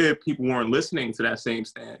if we did, people weren't listening to that same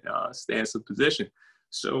stance of position.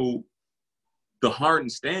 So the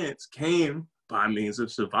hardened stance came by means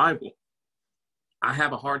of survival. I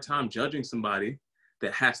have a hard time judging somebody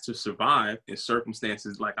that has to survive in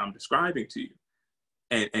circumstances like I'm describing to you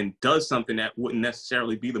and does something that wouldn't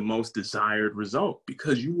necessarily be the most desired result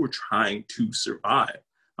because you were trying to survive.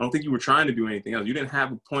 I don't think you were trying to do anything else. You didn't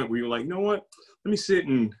have a point where you were like, you know what, let me sit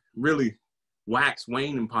and really wax,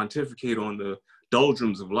 wane, and pontificate on the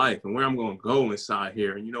doldrums of life and where I'm going to go inside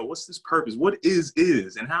here. And, what's this purpose? What is,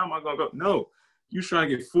 and how am I going to go? No, you're trying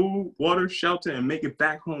to get food, water, shelter, and make it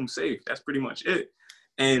back home safe. That's pretty much it.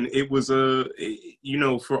 And it was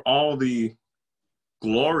for all the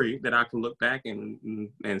glory that I can look back and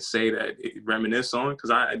say that reminisce on,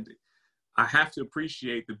 because I have to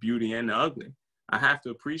appreciate the beauty and the ugly. I have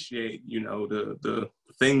to appreciate, the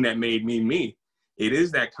thing that made me me. It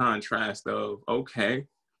is that contrast of, okay,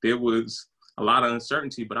 there was a lot of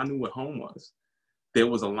uncertainty, but I knew what home was. There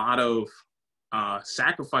was a lot of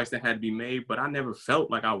sacrifice that had to be made, but I never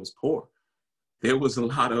felt like I was poor. There was a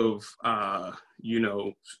lot of,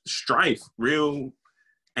 strife, real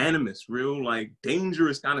animus, real like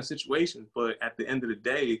dangerous kind of situations. But at the end of the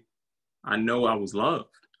day, I know I was loved.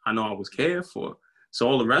 I know I was cared for. So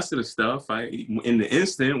all the rest of the stuff, in the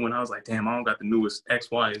instant when I was like, damn, I don't got the newest X,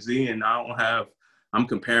 Y, and Z, and I'm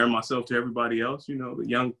comparing myself to everybody else,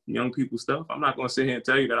 the young people stuff. I'm not going to sit here and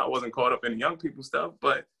tell you that I wasn't caught up in the young people stuff,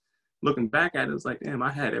 but looking back at it, it's like, damn,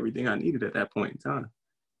 I had everything I needed at that point in time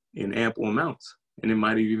in ample amounts. And it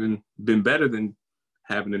might have even been better than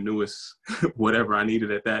having the newest whatever I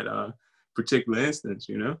needed at that particular instance,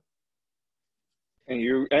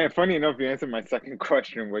 And funny enough, you answered my second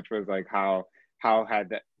question, which was like, how had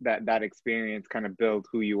that experience kind of built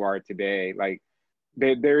who you are today? Like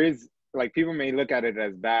there is, like, people may look at it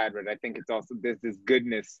as bad, but I think it's also there's this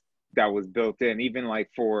goodness that was built in, even like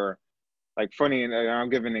for like funny. And I'll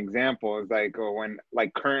give an example. It's like when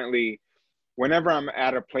like currently, whenever I'm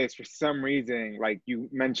at a place for some reason, like you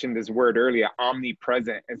mentioned this word earlier,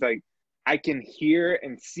 omnipresent. It's like I can hear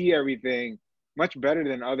and see everything much better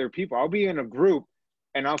than other people. I'll be in a group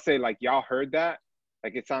and I'll say like, y'all heard that?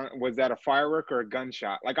 Like, was that a firework or a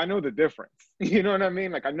gunshot? Like, I know the difference. You know what I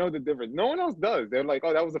mean? Like, I know the difference. No one else does. They're like,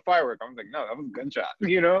 oh, that was a firework. I was like, no, that was a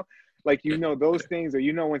gunshot, Like, those things, or,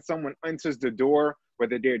 when someone enters the door,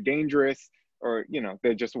 whether they're dangerous or,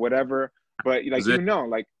 they're just whatever. But, like,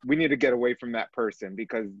 like, we need to get away from that person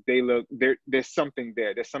because there's something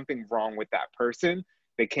there. There's something wrong with that person.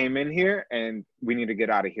 They came in here and we need to get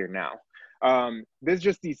out of here now. There's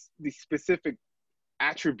just these specific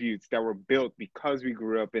attributes that were built because we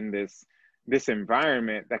grew up in this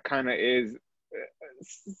environment that kind of is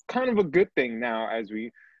kind of a good thing now as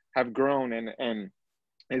we have grown and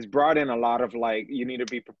it's brought in a lot of like, you need to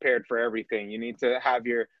be prepared for everything. You need to have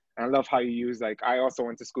and I love how you use, like, I also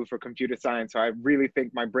went to school for computer science. So I really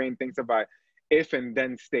think my brain thinks about if and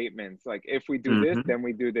then statements. Like, if we do this, then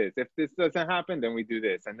we do this. If this doesn't happen, then we do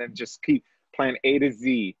this. And then just keep playing A to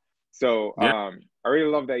Z. So I really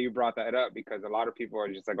love that you brought that up because a lot of people are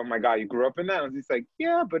just like, oh my God, you grew up in that? I was just like,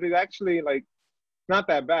 yeah, but it actually, like, not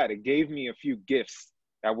that bad. It gave me a few gifts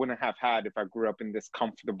that I wouldn't have had if I grew up in this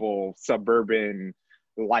comfortable suburban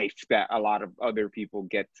life that a lot of other people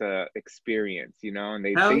get to experience, and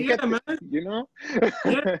they get man.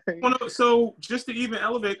 Yeah. So just to even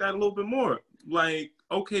elevate that a little bit more, like,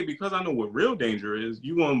 okay, because I know what real danger is,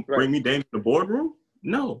 you want to bring me danger in the boardroom?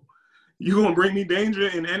 No. You gonna bring me danger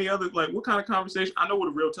in any other, like, what kind of conversation? I know what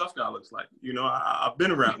a real tough guy looks like. I've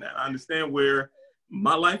been around that. I understand where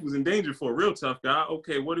my life was in danger for a real tough guy.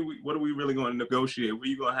 Okay, what are we really going to negotiate? Were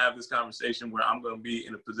you going to have this conversation where I'm going to be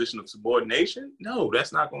in a position of subordination? No,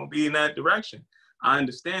 that's not going to be in that direction. I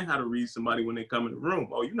understand how to read somebody when they come in the room.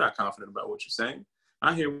 Oh, you're not confident about what you're saying.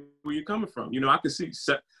 I hear where you're coming from. I could see,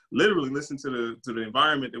 literally listen to the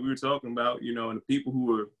environment that we were talking about, and the people who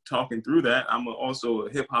were talking through that. I'm also a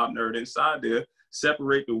hip hop nerd inside there.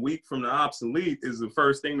 Separate the weak from the obsolete is the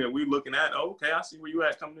first thing that we're looking at. Oh, okay, I see where you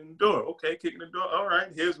at coming in the door. Okay, kicking the door. All right,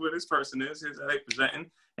 here's where this person is. Here's how they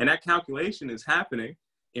presenting. And that calculation is happening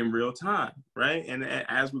in real time, right? And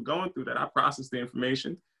as we're going through that, I process the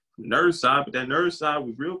information from the nerd side, but that nerd side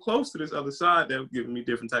was real close to this other side that was giving me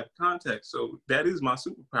different type of context. So that is my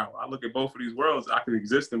superpower. I look at both of these worlds. I can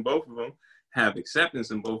exist in both of them, have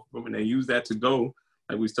acceptance in both of them, and they use that to go,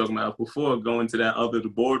 like we was talking about before, go into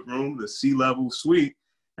the boardroom, the C-level suite,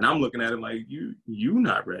 and I'm looking at it like, you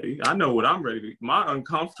not ready. I know what I'm ready to. My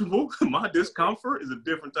uncomfortable, my discomfort is a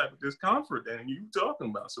different type of discomfort than you talking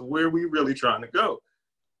about. So where are we really trying to go?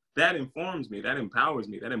 That informs me, that empowers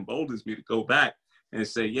me, that emboldens me to go back and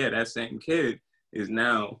say, yeah, that same kid is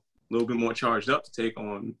now a little bit more charged up to take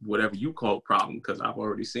on whatever you call problem, because I've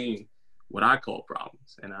already seen what I call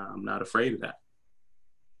problems, and I'm not afraid of that.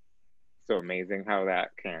 So amazing how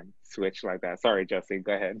that can switch like that. Sorry, Jessie,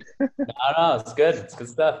 go ahead. No, it's good. It's good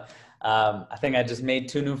stuff. I think I just made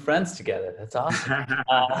 2 new friends together. That's awesome.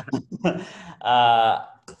 I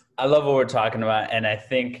love what we're talking about, and I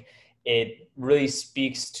think it really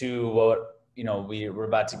speaks to what we're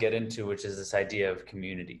about to get into, which is this idea of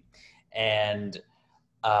community. And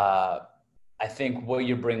I think what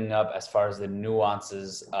you're bringing up as far as the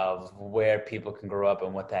nuances of where people can grow up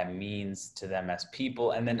and what that means to them as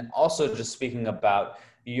people, and then also just speaking about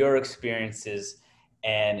your experiences.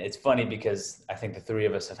 And it's funny because I think the 3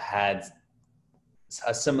 of us have had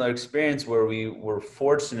a similar experience where we were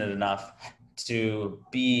fortunate enough to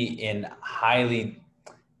be in highly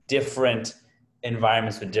different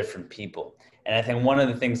environments with different people. And I think one of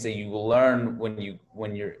the things that you will learn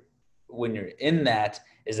when you're in that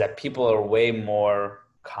is that people are way more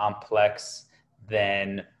complex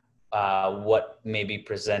than what may be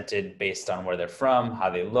presented based on where they're from, how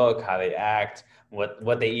they look, how they act,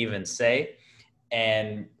 what they even say.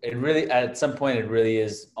 And it really, at some point, it really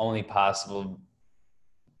is only possible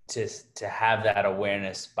to have that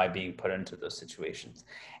awareness by being put into those situations.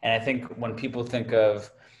 And I think when people think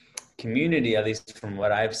of community, at least from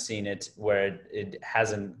what I've seen it, where it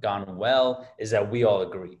hasn't gone well, is that we all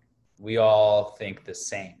agree. We all think the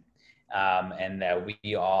same. And that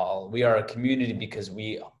we are a community because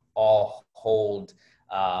we all hold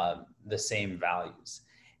the same values.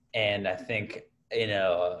 And I think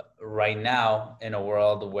right now in a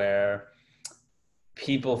world where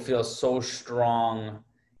people feel so strong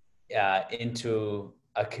into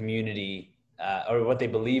a community or what they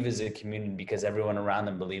believe is a community because everyone around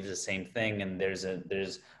them believes the same thing, and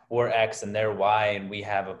we're X and they're Y and we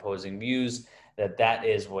have opposing views, that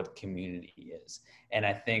is what community is. And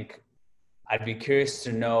I think I'd be curious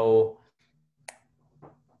to know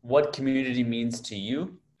what community means to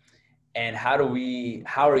you, and how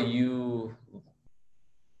are you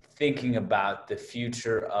thinking about the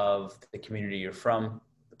future of the community you're from,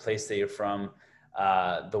 the place that you're from,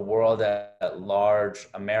 the world at large,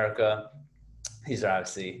 America? These are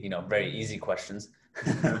obviously, very easy questions.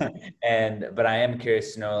 But I am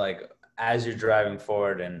curious to know, like, as you're driving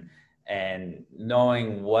forward and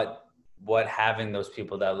knowing what having those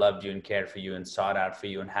people that loved you and cared for you and sought out for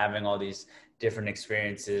you and having all these different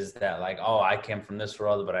experiences that, like, oh, I came from this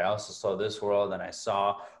world, but I also saw this world, and I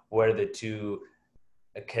saw where the two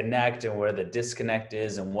connect and where the disconnect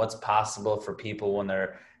is and what's possible for people when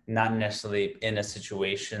they're not necessarily in a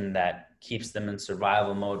situation that keeps them in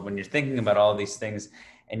survival mode. When you're thinking about all these things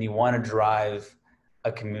and you want to drive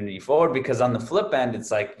a community forward, because on the flip end,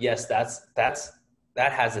 it's like, yes, that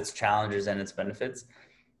has its challenges and its benefits,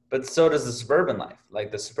 but so does the suburban life.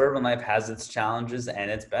 Like, the suburban life has its challenges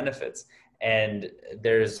and its benefits. And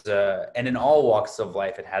and in all walks of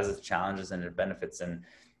life, it has its challenges and its benefits. And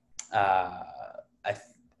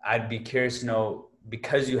I'd be curious to know,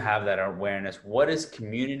 because you have that awareness, what is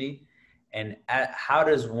community, and how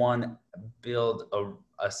does one build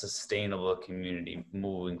a sustainable community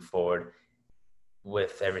moving forward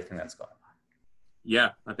with everything that's going on? Yeah,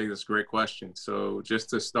 I think that's a great question. So just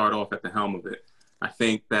to start off at the helm of it, I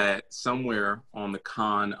think that somewhere on the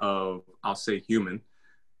con of, I'll say, human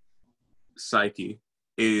psyche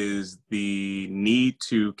is the need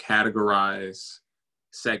to categorize,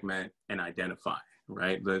 segment, and identify,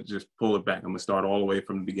 right? Let's just pull it back. I'm gonna start all the way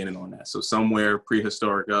from the beginning on that. So somewhere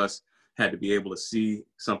prehistoric us, had to be able to see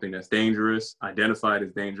something that's dangerous, identify it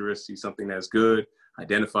as dangerous, see something that's good,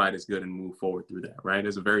 identify it as good, and move forward through that, right?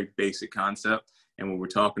 It's a very basic concept. And when we're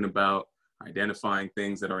talking about identifying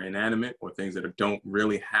things that are inanimate or things that don't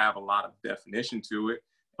really have a lot of definition to it,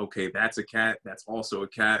 okay, that's a cat, that's also a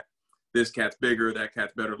cat, this cat's bigger, that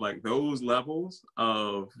cat's better. Like, those levels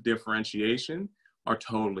of differentiation are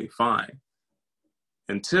totally fine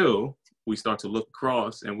until we start to look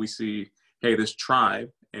across and we see, hey, this tribe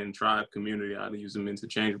and tribe community, I'll use them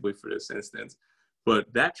interchangeably for this instance,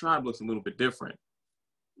 but that tribe looks a little bit different.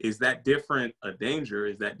 Is that different a danger?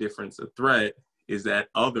 Is that difference a threat? Is that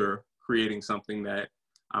other creating something that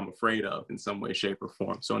I'm afraid of in some way, shape, or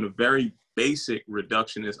form? So in a very basic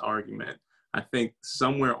reductionist argument, I think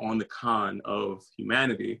somewhere on the con of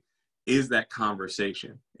humanity is that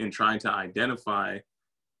conversation in trying to identify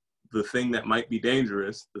the thing that might be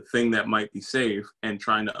dangerous, the thing that might be safe, and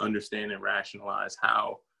trying to understand and rationalize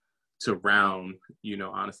how to round,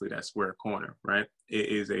 honestly, that square corner, right? It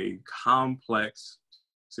is a complex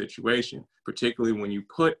situation, particularly when you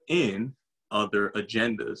put in other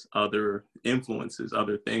agendas, other influences,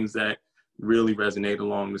 other things that really resonate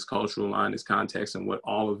along this cultural line, this context, and what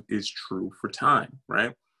all of is true for time,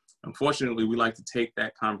 right? Unfortunately, we like to take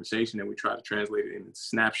that conversation and we try to translate it in a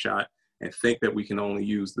snapshot and think that we can only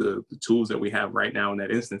use the tools that we have right now in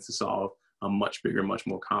that instance to solve a much bigger, much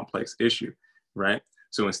more complex issue, right?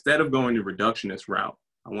 So instead of going the reductionist route,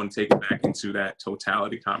 I want to take it back into that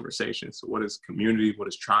totality conversation. So what does community, what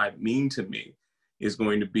does tribe mean to me? Is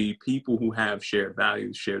going to be people who have shared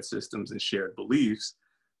values, shared systems, and shared beliefs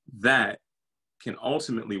that can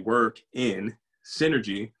ultimately work in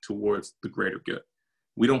synergy towards the greater good.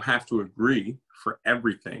 We don't have to agree for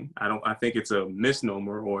everything. I think it's a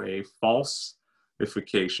misnomer or a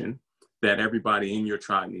falsification that everybody in your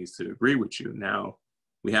tribe needs to agree with you. Now,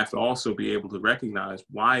 we have to also be able to recognize,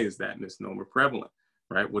 why is that misnomer prevalent,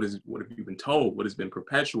 right? What have you been told? What has been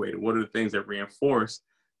perpetuated? What are the things that reinforce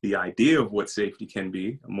the idea of what safety can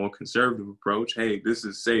be, a more conservative approach? Hey, this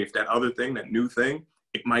is safe. That other thing, that new thing,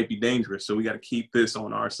 it might be dangerous. So we got to keep this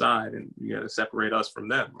on our side and we got to separate us from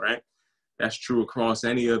them, right? That's true across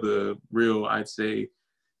any of the real, I'd say,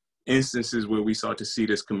 instances where we start to see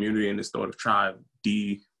this community and this thought of tribe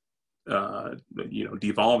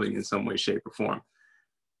devolving in some way, shape, or form.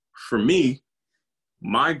 For me,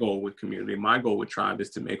 my goal with community, my goal with tribe is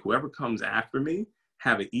to make whoever comes after me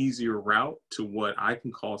have an easier route to what I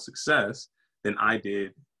can call success than I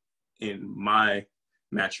did in my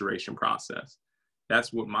maturation process.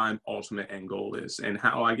 That's what my ultimate end goal is. And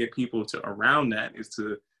how I get people to around that is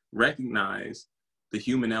to recognize the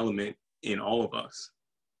human element in all of us.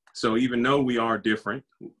 So even though we are different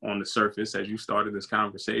on the surface, as you started this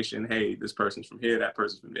conversation, hey, this person's from here, that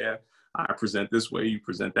person's from there, I present this way, you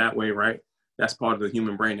present that way, right? That's part of the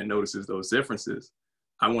human brain that notices those differences.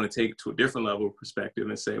 I want to take it to a different level of perspective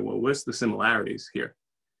and say, well, what's the similarities here?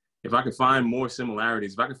 If I can find more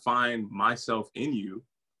similarities, if I can find myself in you,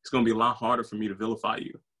 it's going to be a lot harder for me to vilify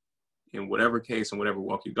you in whatever case and whatever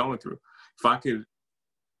walk you're going through. If I could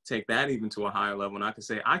take that even to a higher level and I could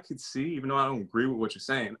say, I could see, even though I don't agree with what you're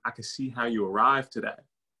saying, I can see how you arrived to that.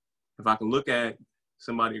 If I can look at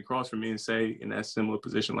somebody across from me and say, in that similar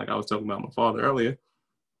position, like I was talking about my father earlier,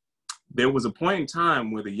 there was a point in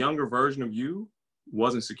time where the younger version of you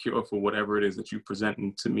wasn't secure for whatever it is that you're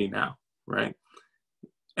presenting to me now, right?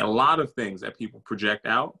 And a lot of things that people project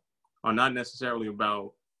out are not necessarily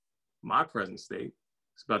about my present state.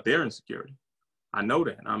 It's about their insecurity. I know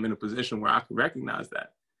that. I'm in a position where I can recognize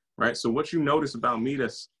that, right? So what you notice about me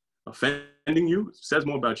that's offending you says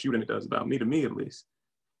more about you than it does about me, to me at least.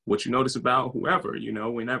 What you notice about whoever,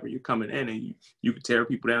 whenever you're coming in and you can tear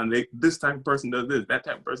people down, this type of person does this, that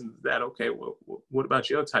type of person does that. Okay, well, what about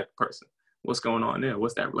your type of person? What's going on there?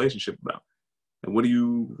 What's that relationship about? And what are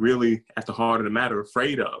you really, at the heart of the matter,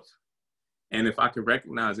 afraid of? And if I could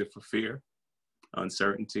recognize it for fear,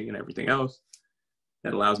 uncertainty, and everything else,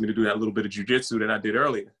 that allows me to do that little bit of jujitsu that I did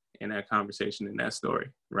earlier in that conversation, in that story,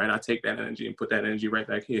 right? I take that energy and put that energy right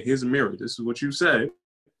back here. Here's a mirror. This is what you said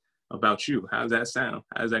about you. How does that sound?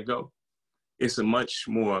 How does that go? It's a much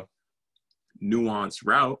more nuanced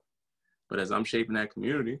route, but as I'm shaping that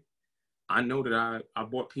community, I know that I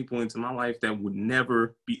brought people into my life that would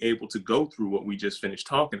never be able to go through what we just finished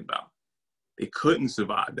talking about. They couldn't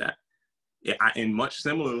survive that. And much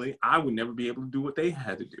similarly, I would never be able to do what they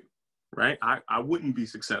had to do, right? I wouldn't be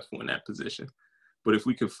successful in that position. But if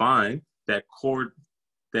we could find that cord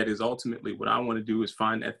that is ultimately what I want to do, is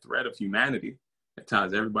find that thread of humanity that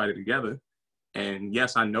ties everybody together. And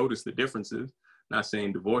yes, I notice the differences, not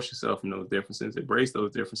saying divorce yourself from those differences, embrace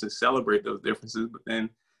those differences, celebrate those differences, but then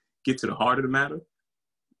get to the heart of the matter.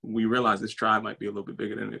 we realize this tribe might be a little bit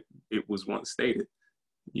bigger than it was once stated,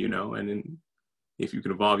 you know, and then if you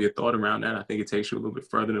can evolve your thought around that, I think it takes you a little bit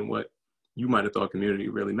further than what you might have thought community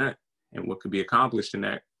really meant, and what could be accomplished in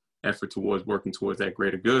that effort towards working towards that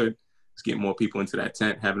greater good is getting more people into that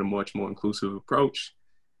tent, having a much more inclusive approach,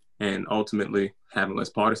 and ultimately having less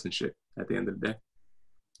partisanship at the end of the day.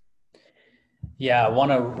 Yeah, I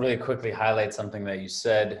want to really quickly highlight something that you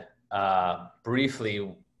said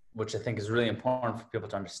briefly, which I think is really important for people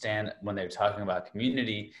to understand when they're talking about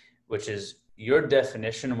community, which is your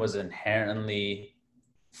definition was inherently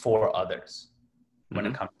for others when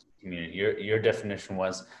it comes to community. Your definition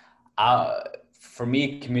was, for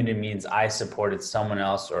me, community means I supported someone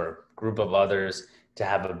else or group of others to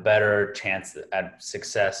have a better chance at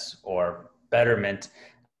success or betterment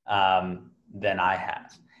than I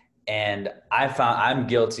have. And I'm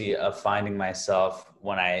guilty of finding myself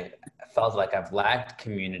when I felt like I've lacked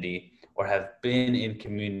community or have been in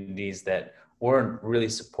communities that weren't really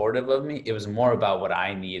supportive of me. It was more about what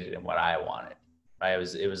I needed and what I wanted, right?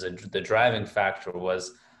 The driving factor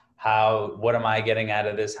was what am I getting out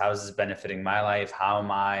of this? How is this benefiting my life? How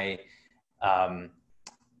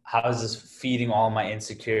is this feeding all my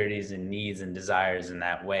insecurities and needs and desires in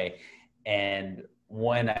that way? And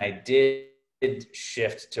when I did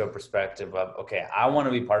shift to a perspective of, okay, I want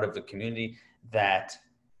to be part of a community that,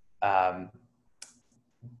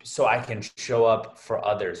 so I can show up for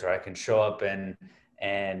others, or I can show up and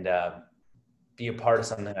be a part of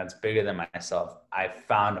something that's bigger than myself. I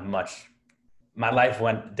found my life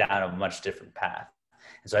went down a much different path.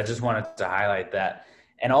 And so I just wanted to highlight that.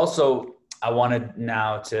 And also I wanted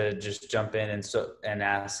now to just jump in and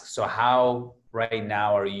ask, so how right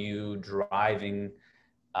now are you driving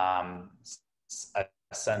a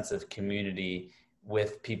sense of community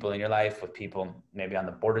with people in your life, with people maybe on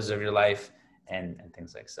the borders of your life, and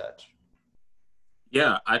things like such?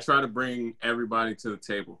 Yeah, I try to bring everybody to the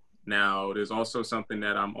table. Now, there's also something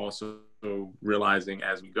that I'm also realizing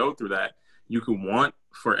as we go through that. You can want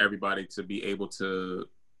for everybody to be able to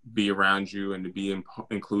be around you and to be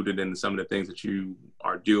included in some of the things that you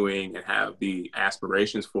are doing and have the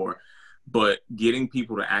aspirations for. But getting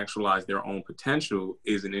people to actualize their own potential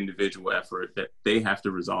is an individual effort that they have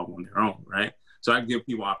to resolve on their own, right? So I give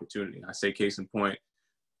people opportunity. I say, case in point,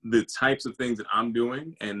 the types of things that I'm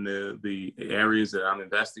doing and the areas that I'm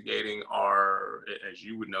investigating are, as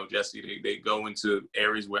you would know, Jessie, they go into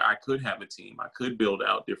areas where I could have a team. I could build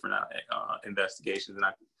out different investigations, and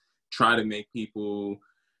I try to make people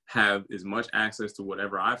have as much access to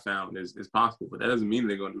whatever I found as possible. But that doesn't mean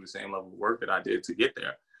they're going to do the same level of work that I did to get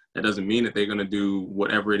there. That doesn't mean that they're going to do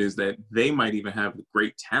whatever it is that they might even have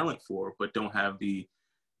great talent for, but don't have the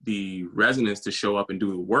resonance to show up and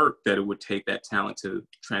do the work that it would take that talent to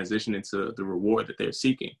transition into the reward that they're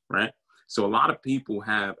seeking, right? So a lot of people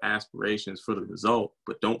have aspirations for the result,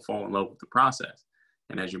 but don't fall in love with the process.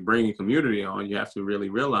 And as you're bringing community on, you have to really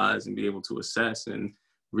realize and be able to assess and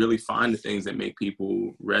really find the things that make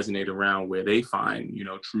people resonate around where they find,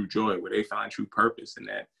 true joy, where they find true purpose. And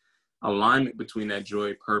that alignment between that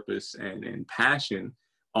joy, purpose, and passion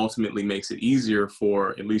ultimately makes it easier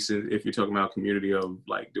for, at least if you're talking about community of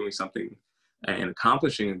like doing something and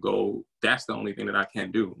accomplishing a goal, that's the only thing that I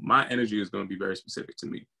can do. My energy is going to be very specific to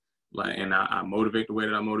me. And I motivate the way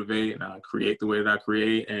that I motivate, and I create the way that I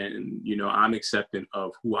create. And, I'm accepting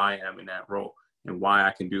of who I am in that role and why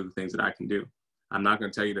I can do the things that I can do. I'm not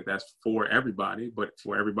going to tell you that that's for everybody, but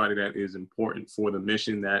for everybody that is important for the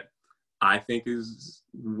mission that I think is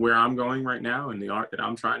where I'm going right now and the art that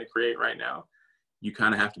I'm trying to create right now, you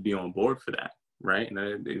kind of have to be on board for that, right?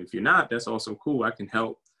 And if you're not, that's also cool. I can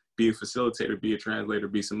help be a facilitator, be a translator,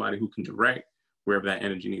 be somebody who can direct wherever that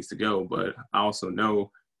energy needs to go. But I also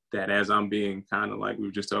know that as I'm being kind of like we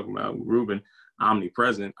were just talking about with Ruben,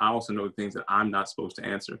 omnipresent, I also know the things that I'm not supposed to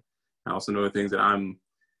answer. I also know the things that I'm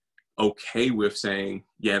okay with saying,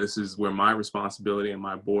 yeah, this is where my responsibility and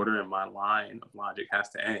my border and my line of logic has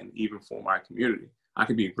to end, even for my community. I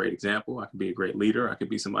could be a great example. I could be a great leader. I could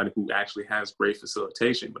be somebody who actually has great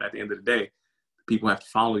facilitation. But at the end of the day, people have to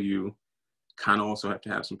follow you, kind of also have to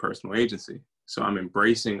have some personal agency. So I'm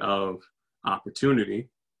embracing of opportunity,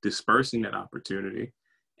 dispersing that opportunity,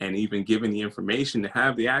 and even giving the information to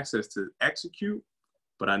have the access to execute.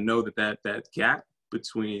 But I know that gap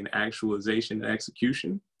between actualization and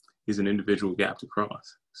execution is an individual gap to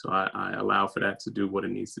cross. So I allow for that to do what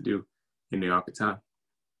it needs to do in the arc of time.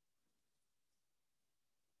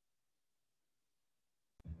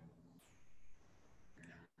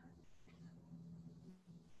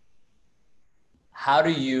 How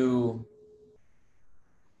do you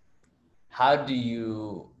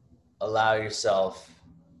allow yourself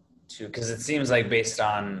because it seems like based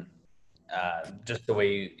on just the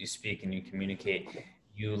way you speak and you communicate,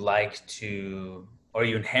 you like to, or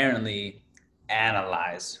you inherently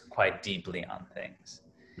analyze quite deeply on things.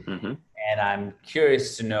 Mm-hmm. And I'm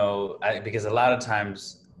curious to know, because a lot of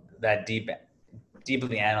times that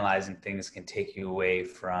deeply analyzing things can take you away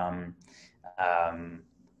from,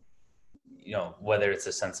 whether it's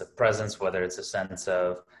a sense of presence, whether it's a sense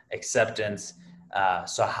of acceptance.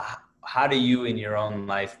 So how do you in your own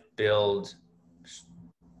life build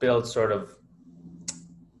sort of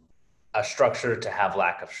a structure to have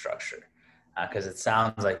lack of structure? Because it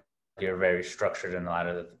sounds like you're very structured in a lot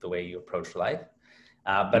of the way you approach life.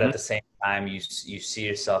 But Mm-hmm. at the same time, you see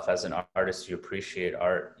yourself as an artist, you appreciate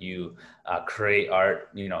art, you create art,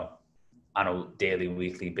 on a daily,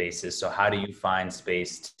 weekly basis. So how do you find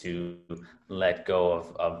space to let go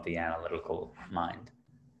of the analytical mind?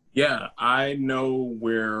 Yeah, I know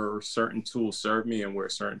where certain tools serve me and where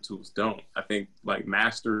certain tools don't. I think like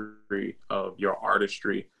mastery of your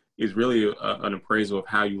artistry is really an appraisal of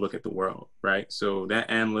how you look at the world, right? So that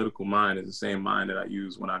analytical mind is the same mind that I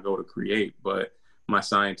use when I go to create, but my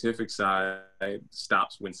scientific side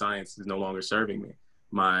stops when science is no longer serving me.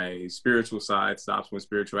 My spiritual side stops when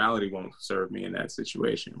spirituality won't serve me in that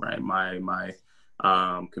situation, right? My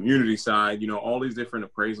community side, all these different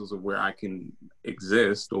appraisals of where I can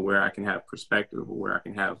exist or where I can have perspective or where I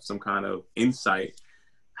can have some kind of insight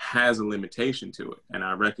has a limitation to it. And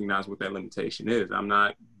I recognize what that limitation is. I'm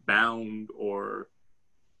not bound or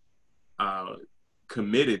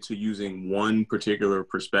committed to using one particular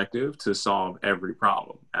perspective to solve every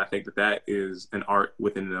problem. I think that is an art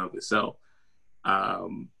within and of itself.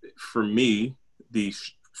 For me, the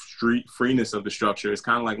street freeness of the structure is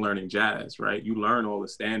kind of like learning jazz, right? You learn all the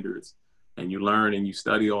standards and you learn and you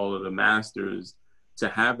study all of the masters to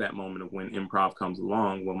have that moment of when improv comes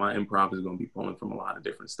along. Well, my improv is going to be pulling from a lot of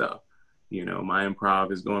different stuff. My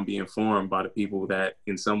improv is going to be informed by the people that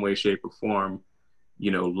in some way, shape, or form,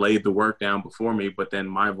 laid the work down before me, but then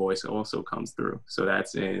my voice also comes through. So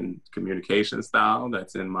that's in communication style,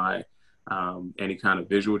 that's in my any kind of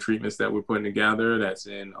visual treatments that we're putting together, that's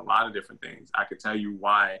in a lot of different things. I could tell you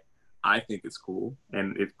why I think it's cool,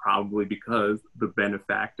 and it's probably because the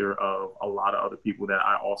benefactor of a lot of other people that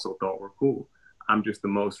I also thought were cool. I'm just the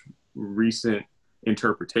most recent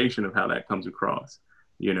interpretation of how that comes across,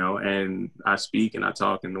 and I speak and I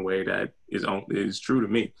talk in the way that is true to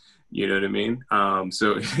me. You know what I mean?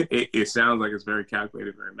 So it sounds like it's very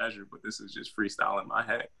calculated, very measured, but this is just freestyle in my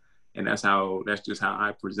head. And that's just how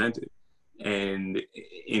I present it. And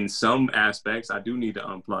in some aspects, I do need to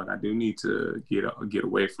unplug. I do need to get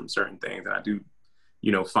away from certain things. And I do,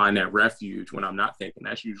 find that refuge when I'm not thinking.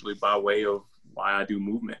 That's usually by way of why I do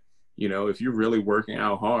movement. If you're really working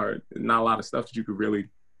out hard, there's not a lot of stuff that you could really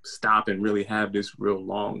stop and really have this real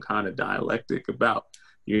long kind of dialectic about.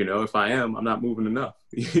 If I am, I'm not moving enough,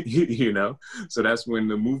 So that's when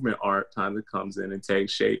the movement art kind of comes in and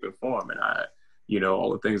takes shape and form. And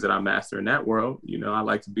all the things that I master in that world, I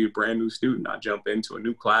like to be a brand new student. I jump into a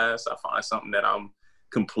new class. I find something that I'm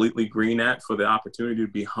completely green at for the opportunity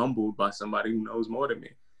to be humbled by somebody who knows more than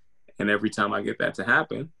me. And every time I get that to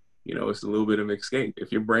happen, it's a little bit of escape.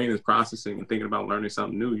 If your brain is processing and thinking about learning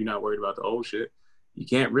something new, you're not worried about the old shit. You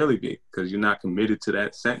can't really be, because you're not committed to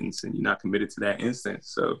that sentence and you're not committed to that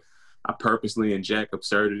instance. So I purposely inject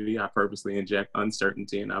absurdity, I purposely inject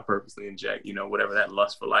uncertainty, and I purposely inject, whatever that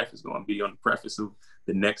lust for life is going to be on the preface of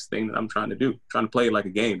the next thing that I'm trying to do. I'm trying to play it like a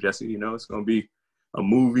game, Jesse. It's going to be a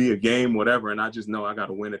movie, a game, whatever. And I just know I got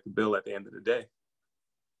to win at the bill at the end of the day.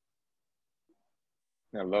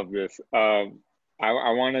 I love this.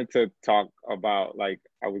 I wanted to talk about,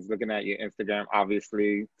 I was looking at your Instagram,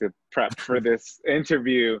 obviously, to prep for this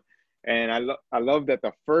interview. And I love that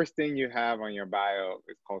the first thing you have on your bio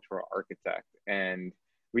is cultural architect. And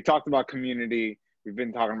we talked about community. We've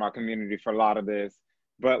been talking about community for a lot of this.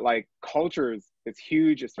 But culture is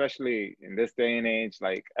huge, especially in this day and age.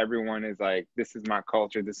 Everyone is this is my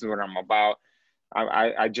culture. This is what I'm about.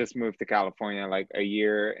 I just moved to California a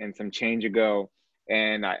year and some change ago.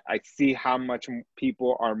 And I see how much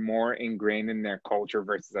people are more ingrained in their culture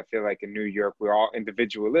versus I feel like in New York, we're all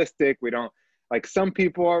individualistic. We don't, some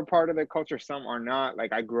people are part of their culture, some are not.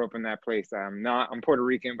 I grew up in that place. I'm Puerto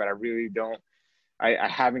Rican, but I really don't, I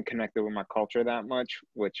haven't connected with my culture that much,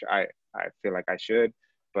 which I feel like I should,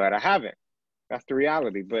 but I haven't. That's the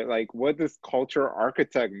reality. But what does culture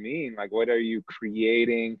architect mean? What are you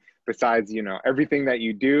creating besides, everything that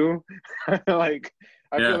you do? I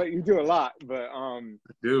feel like you do a lot, but I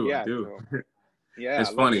do. So. Yeah, It's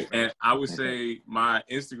I love funny. it. And I would say my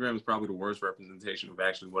Instagram is probably the worst representation of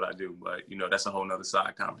actually what I do. But, you know, that's a whole nother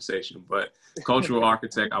side conversation. But cultural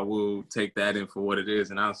architect, I will take that in for what it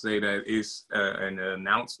is. And I'll say that it's an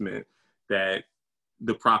announcement that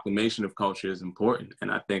the proclamation of culture is important.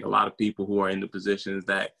 And I think a lot of people who are in the positions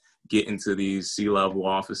that get into these C-level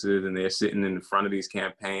offices and they're sitting in the front of these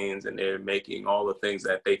campaigns and they're making all the things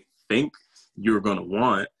that they think you're going to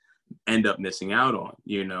want, end up missing out on.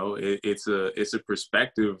 You know, it's a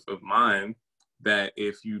perspective of mine that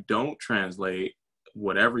if you don't translate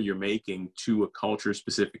whatever you're making to a culture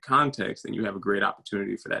specific context, then you have a great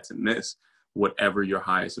opportunity for that to miss whatever your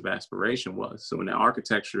highest of aspiration was. So in the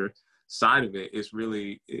architecture side of it,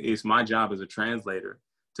 it's my job as a translator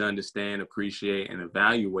to understand, appreciate, and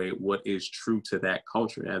evaluate what is true to that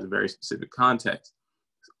culture. It has a very specific context,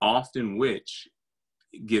 often which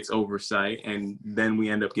gets oversight, and then we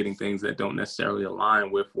end up getting things that don't necessarily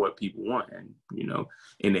align with what people want. And, you know,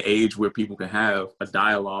 in the age where people can have a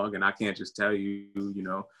dialogue, and I can't just tell you, you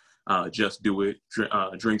know, just do it,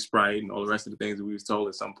 drink Sprite, and all the rest of the things that we was told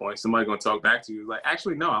at some point, somebody gonna talk back to you like,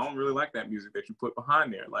 actually, no, I don't really like that music that you put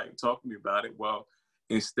behind there. Like, talk to me about it. Well,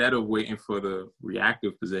 instead of waiting for the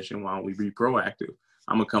reactive position, why don't we be proactive?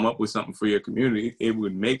 I'm gonna come up with something for your community. It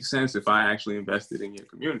would make sense if I actually invested in your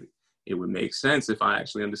community. It would make sense if I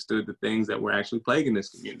actually understood the things that were actually plaguing this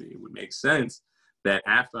community. It would make sense that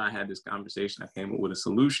after I had this conversation, I came up with a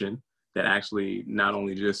solution that actually not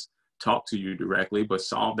only just talked to you directly, but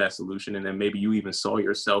solved that solution. And then maybe you even saw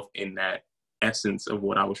yourself in that essence of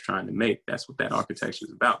what I was trying to make. That's what that architecture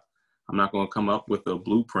is about. I'm not going to come up with a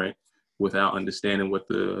blueprint without understanding what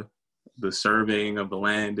the surveying of the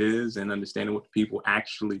land is and understanding what the people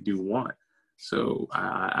actually do want. So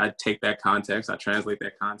I take that context, I translate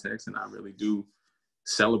that context, and I really do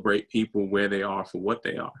celebrate people where they are for what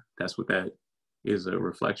they are. That's what that is a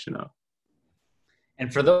reflection of.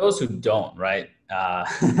 And for those who don't, right?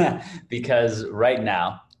 Because right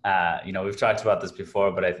now, you know, we've talked about this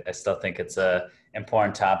before, but I still think it's a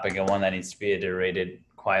important topic and one that needs to be iterated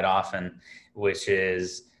quite often, which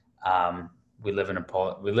is we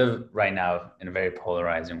live right now in a very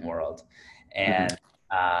polarizing world, and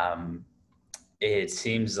it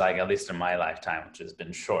seems like, at least in my lifetime, which has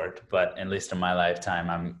been short, but at least in my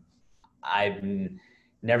lifetime, I've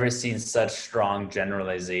never seen such strong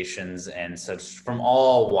generalizations and such from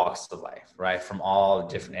all walks of life, right? From all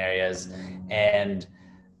different areas, and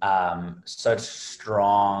such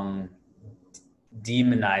strong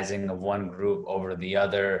demonizing of one group over the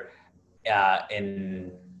other.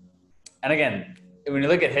 And again, when you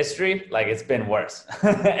look at history, like, it's been worse.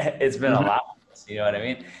 It's been a lot. You know what I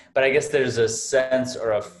mean? But I guess there's a sense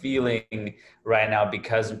or a feeling right now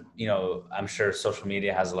because, you know, I'm sure social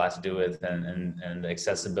media has a lot to do with and the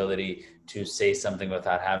accessibility to say something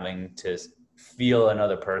without having to feel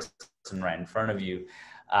another person right in front of you.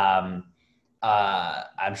 I'm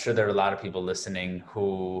sure there are a lot of people listening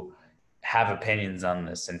who have opinions on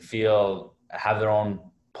this and have their own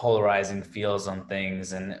polarizing feels on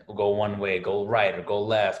things and go one way, go right, or go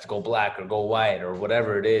left, go black, or go white, or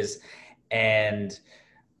whatever it is. And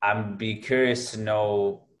I'm be curious to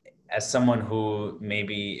know, as someone who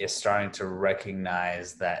maybe is starting to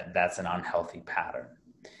recognize that that's an unhealthy pattern,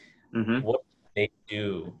 what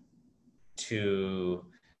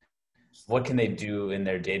can they do in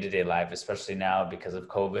their day-to-day life, especially now because of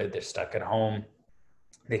COVID? They're stuck at home.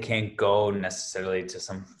 They can't go necessarily to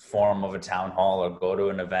some form of a town hall or go to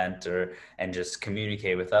an event and just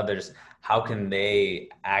communicate with others. How can they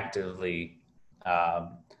actively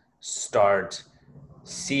start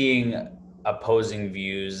seeing opposing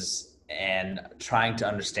views and trying to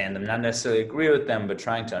understand them, not necessarily agree with them, but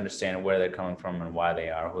trying to understand where they're coming from and why they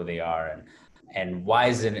are who they are, and why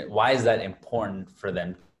is that important for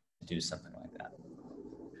them to do something like that?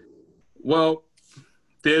 Well,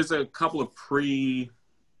 there's a couple of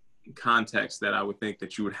contexts that I would think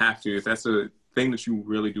that you would have to, if that's a thing that you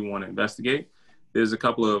really do want to investigate, there's a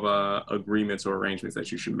couple of agreements or arrangements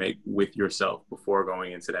that you should make with yourself before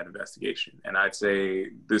going into that investigation. And I'd say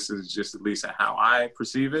this is just at least how I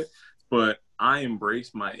perceive it, but I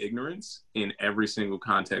embrace my ignorance in every single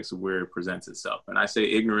context of where it presents itself. And I say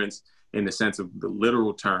ignorance in the sense of the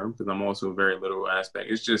literal term, because I'm also a very literal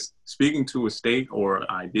aspect. It's just speaking to a state or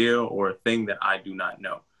idea or a thing that I do not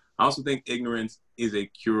know. I also think ignorance is a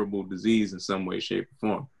curable disease in some way, shape, or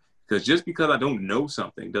form. Because just because I don't know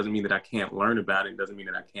something doesn't mean that I can't learn about it. Doesn't mean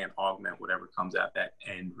that I can't augment whatever comes out that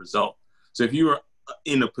end result. So if you are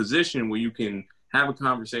in a position where you can have a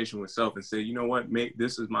conversation with self and say, you know what,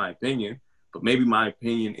 this is my opinion, but maybe my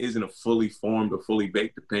opinion isn't a fully formed or fully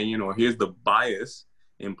baked opinion, or here's the bias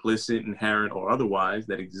implicit, inherent, or otherwise,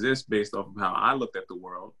 that exist based off of how I looked at the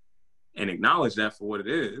world, and acknowledge that for what it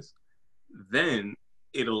is, then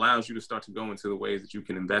it allows you to start to go into the ways that you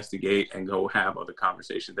can investigate and go have other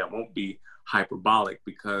conversations that won't be hyperbolic,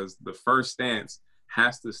 because the first stance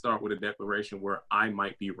has to start with a declaration where I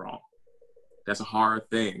might be wrong. That's a hard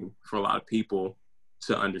thing for a lot of people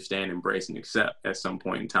to understand, embrace, and accept at some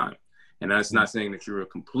point in time. And that's not saying that you're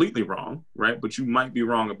completely wrong, right? But you might be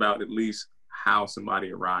wrong about at least how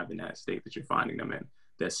somebody arrived in that state that you're finding them in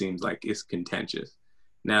that seems like it's contentious.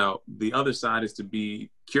 Now, the other side is to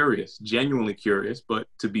be curious, genuinely curious, but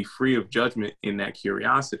to be free of judgment in that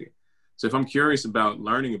curiosity. So if I'm curious about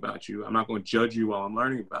learning about you, I'm not going to judge you while I'm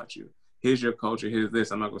learning about you. Here's your culture, here's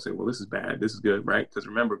this. I'm not going to say, well, this is bad, this is good, right? Because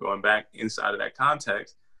remember, going back inside of that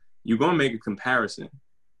context, you're going to make a comparison,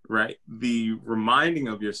 right? The reminding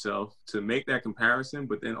of yourself to make that comparison,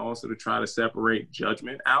 but then also to try to separate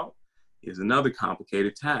judgment out is another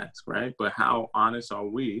complicated task, right? But how honest are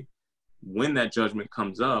we when that judgment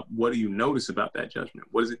comes up? What do you notice about that judgment?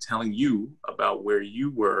 What is it telling you about where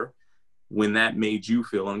you were when that made you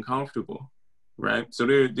feel uncomfortable, right? So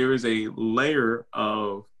there is a layer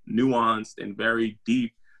of nuanced and very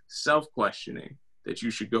deep self-questioning that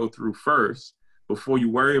you should go through first before you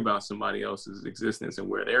worry about somebody else's existence and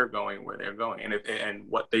where they're going, and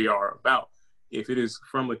what they are about. If it is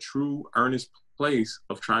from a true, earnest place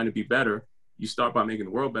of trying to be better, you start by making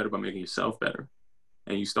the world better, by making yourself better.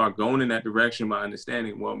 And you start going in that direction by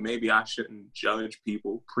understanding, well, maybe I shouldn't judge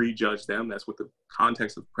people, prejudge them. That's what the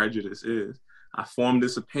context of prejudice is. I formed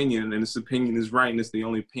this opinion, and this opinion is right, and it's the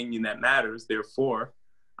only opinion that matters. Therefore,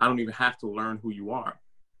 I don't even have to learn who you are.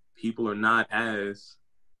 People are not as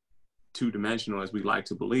two-dimensional as we like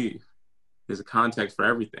to believe. There's a context for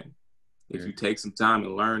everything. If you take some time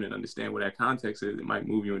to learn and understand what that context is, it might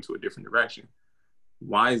move you into a different direction.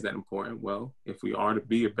 Why is that important? Well, if we are to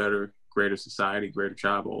be a better, greater society, greater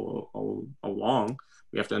tribe all along,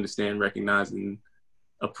 we have to understand, recognize, and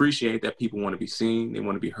appreciate that people want to be seen, they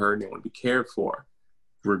want to be heard, they want to be cared for,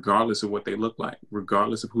 regardless of what they look like,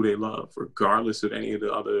 regardless of who they love, regardless of any of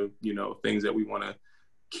the other, things that we want to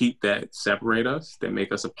keep that separate us, that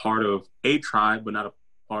make us a part of a tribe, but not a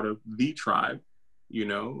part of the tribe.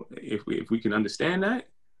 If we can understand that,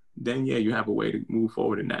 then yeah, you have a way to move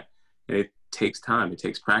forward in that. And it takes time, it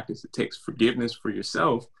takes practice, it takes forgiveness for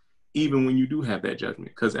yourself, even when you do have that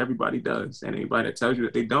judgment, because everybody does. And anybody that tells you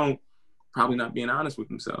that they don't, probably not being honest with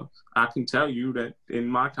themselves. I can tell you that in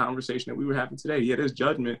my conversation that we were having today, yeah, there's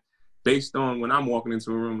judgment based on when I'm walking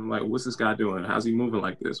into a room, I'm like, what's this guy doing? How's he moving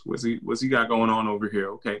like this? What's he got going on over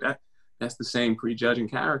here? Okay, that's the same prejudging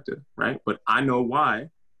character, right? But I know why,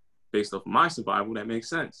 based off of my survival, that makes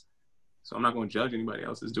sense. So I'm not going to judge anybody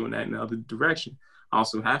else that's doing that in the other direction. I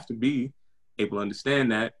also have to be able to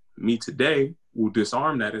understand that me today will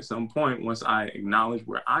disarm that at some point once I acknowledge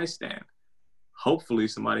where I stand. Hopefully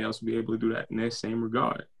somebody else will be able to do that in their same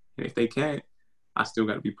regard. And if they can't, I still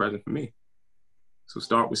got to be present for me. So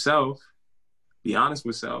start with self, be honest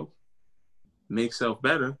with self, make self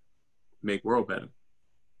better, make world better.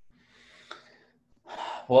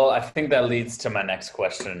 Well, I think that leads to my next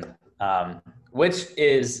question, which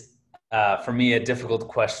is, for me, a difficult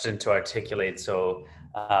question to articulate. So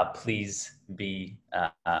please be,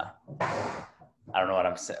 I don't know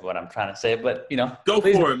what I'm trying to say, but go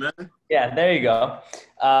please, for it, man. Yeah, there you go.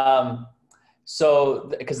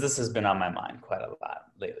 So, because this has been on my mind quite a lot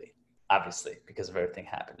lately, obviously, because of everything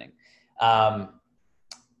happening.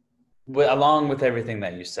 Along with everything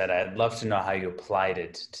that you said, I'd love to know how you applied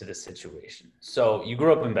it to the situation. So you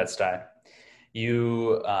grew up in Bed-Stuy.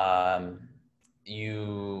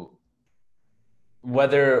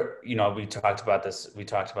 Whether, we talked about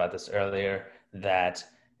this earlier, that,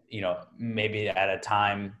 maybe at a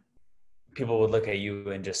time people would look at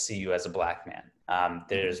you and just see you as a Black man.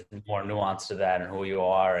 There's more nuance to that and who you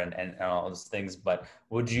are and all those things. But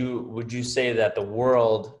would you say that the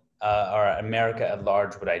world or America at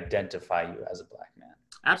large would identify you as a Black man?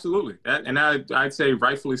 Absolutely. And I'd say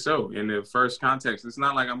rightfully so. In the first context, it's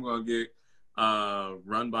not like I'm going to get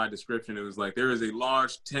run by description. It was like, there is a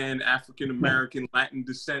large 10 African-American Latin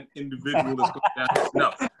descent individual that's going down.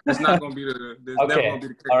 No, it's not going to be there's okay. Never going to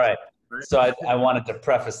be the case. All right. So I wanted to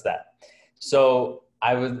preface that. So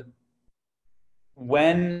obviously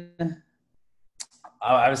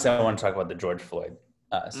I want to talk about the George Floyd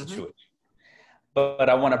situation, but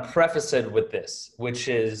I want to preface it with this, which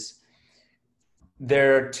is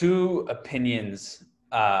there are two opinions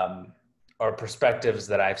or perspectives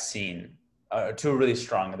that I've seen, two really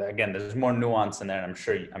strong. Again, there's more nuance in there, and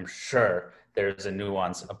I'm sure there's a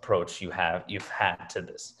nuanced approach you've had to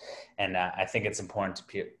this, and I think it's important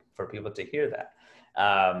for people to hear that.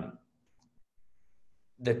 Um,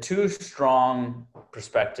 the two strong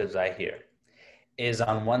perspectives I hear is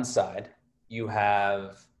on one side, you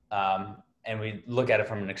have, and we look at it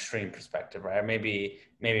from an extreme perspective, right? Or maybe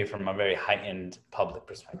from a very heightened public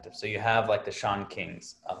perspective. So you have like the Sean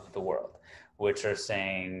Kings of the world, which are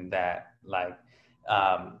saying that like,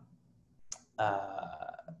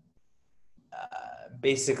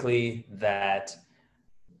 basically that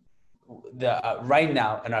right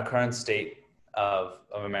now in our current state of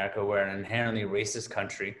America, we're an inherently racist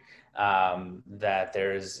country, that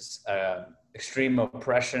there's extreme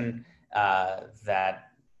oppression,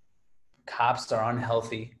 that cops are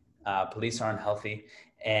unhealthy, police are unhealthy,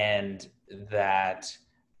 and that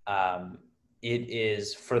it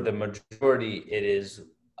is, for the majority, it is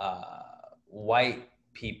white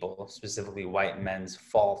people, specifically white men's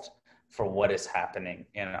fault for what is happening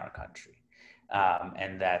in our country.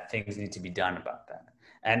 And that things need to be done about that.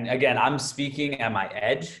 And again, I'm speaking at my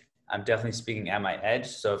edge. I'm definitely speaking at my edge.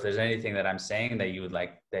 So if there's anything that I'm saying that you would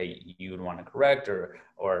like, that you would want to correct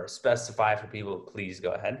or specify for people, please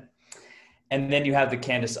go ahead. And then you have the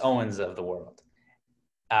Candace Owens of the world,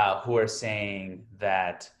 who are saying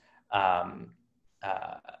that, and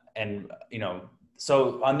you know,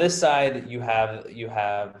 so on this side you have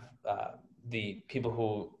the people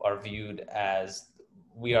who are viewed as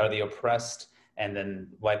we are the oppressed, and then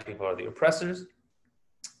white people are the oppressors,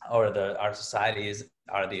 or our societies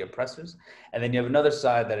are the oppressors. And then you have another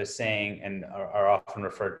side that is saying, and are often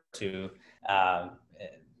referred to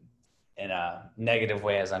in a negative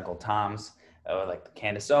way as Uncle Tom's, like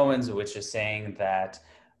Candace Owens, which is saying that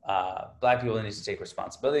Black people need to take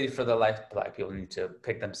responsibility for their life. Black people need to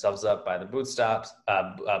pick themselves up by the bootstraps,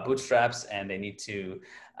 and they need to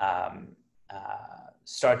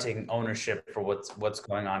start taking ownership for what's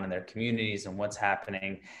going on in their communities and what's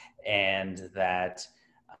happening, and that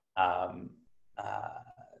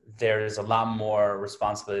there's a lot more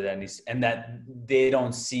responsibility that needs, and that they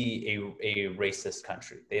don't see a racist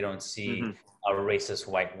country. They don't see a racist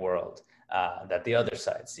white world that the other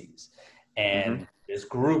side sees. And there's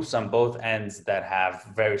groups on both ends that have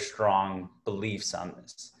very strong beliefs on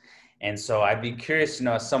this. And so I'd be curious to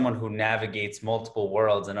know, as someone who navigates multiple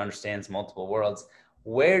worlds and understands multiple worlds,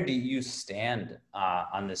 where do you stand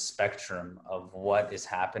on this spectrum of what is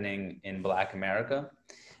happening in Black America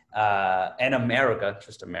and America,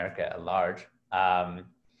 just America at large? Yeah,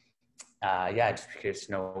 I'd just be curious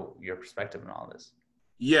to know your perspective on all this.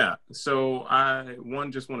 Yeah, so I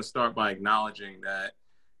just want to start by acknowledging that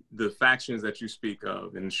the factions that you speak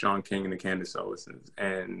of, in Sean King and the Candace Owens,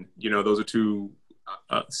 and you know, those are two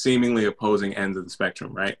seemingly opposing ends of the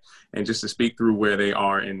spectrum, right? And just to speak through where they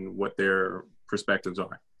are and what their perspectives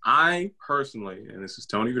are. I personally, and this is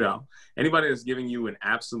Tony Vidal, anybody that's giving you an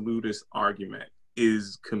absolutist argument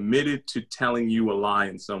is committed to telling you a lie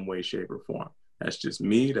in some way, shape, or form. That's just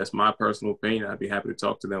me. That's my personal opinion. I'd be happy to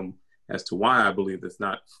talk to them as to why I believe there's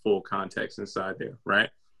not full context inside there, right?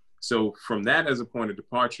 So from that as a point of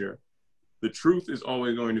departure, the truth is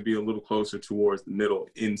always going to be a little closer towards the middle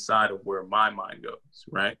inside of where my mind goes,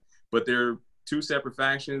 right? But they're two separate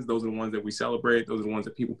factions. Those are the ones that we celebrate. Those are the ones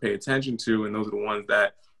that people pay attention to. And those are the ones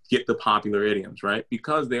that get the popular idioms, right?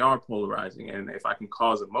 Because they are polarizing. And if I can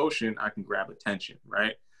cause emotion, I can grab attention,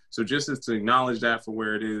 right? So just as to acknowledge that for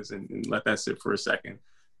where it is and let that sit for a second,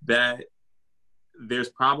 that there's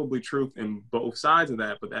probably truth in both sides of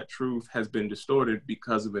that, but that truth has been distorted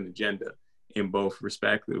because of an agenda in both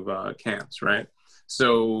respective camps, right?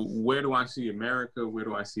 So where do I see America? Where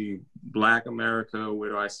do I see Black America? Where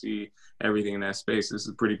do I see everything in that space? This is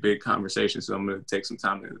a pretty big conversation, so I'm going to take some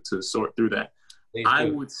time to sort through that. I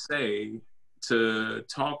would say, to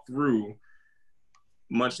talk through,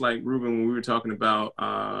 much like Ruben, when we were talking about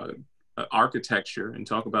architecture and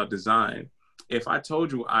talk about design, if I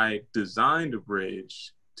told you I designed a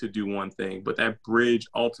bridge to do one thing, but that bridge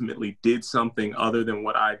ultimately did something other than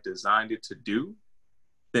what I designed it to do,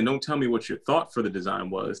 then don't tell me what your thought for the design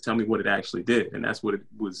was. Tell me what it actually did. And that's what it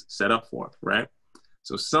was set up for, right?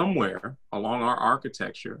 So somewhere along our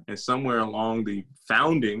architecture and somewhere along the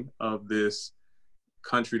founding of this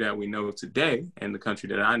country that we know today, and the country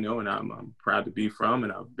that I know and I'm proud to be from,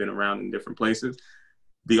 and I've been around in different places,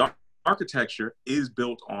 the architecture is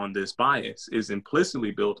built on this bias, is implicitly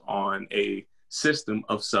built on a system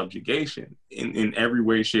of subjugation. In every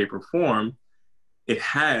way, shape, or form, it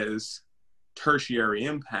has tertiary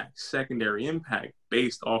impact, secondary impact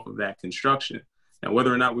based off of that construction. Now,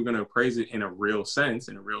 whether or not we're going to appraise it in a real sense,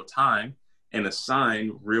 in a real time, and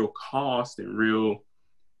assign real cost and real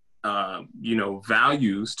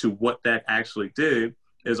values to what that actually did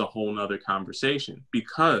is a whole nother conversation.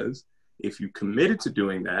 Because if you committed to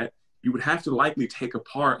doing that, you would have to likely take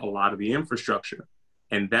apart a lot of the infrastructure,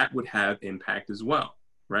 and that would have impact as well,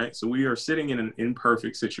 right? So we are sitting in an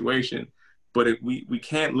imperfect situation, but we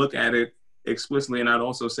can't look at it explicitly. And I'd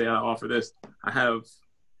also say, I offer this, I have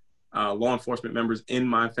law enforcement members in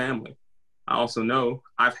my family. I also know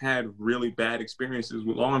I've had really bad experiences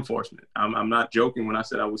with law enforcement. I'm not joking when I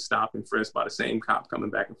said I was stopped and frisked by the same cop coming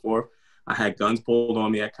back and forth. I had guns pulled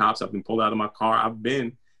on me at cops. I've been pulled out of my car. I've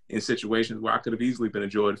been in situations where I could have easily been a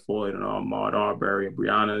George Floyd, and Ahmaud Arbery, and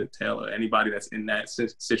Breonna Taylor, anybody that's in that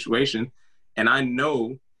situation. And I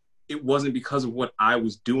know it wasn't because of what I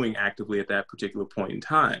was doing actively at that particular point in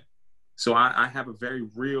time. So I have a very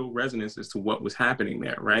real resonance as to what was happening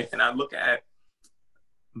there, right? And I look at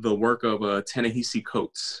the work of Ta-Nehisi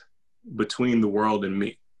Coates, Between the World and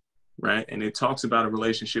Me, right? And it talks about a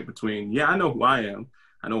relationship between, yeah, I know who I am,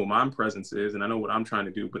 I know what my presence is, and I know what I'm trying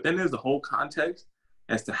to do. But then there's the whole context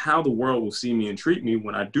as to how the world will see me and treat me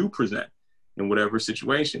when I do present in whatever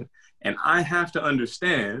situation. And I have to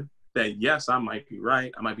understand that, yes, I might be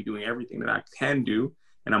right. I might be doing everything that I can do.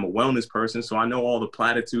 And I'm a wellness person. So I know all the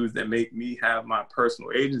platitudes that make me have my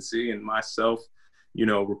personal agency and myself,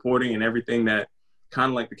 reporting and everything that kind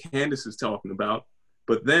of like the Candace is talking about.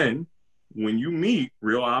 But then when you meet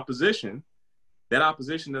real opposition, that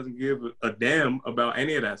opposition doesn't give a damn about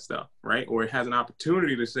any of that stuff, right? Or it has an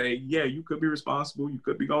opportunity to say, yeah, you could be responsible. You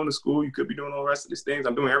could be going to school. You could be doing all the rest of these things.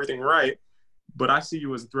 I'm doing everything right. But I see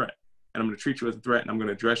you as a threat. And I'm going to treat you as a threat. And I'm going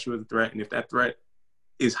to address you as a threat. And if that threat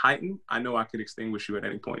is heightened, I know I could extinguish you at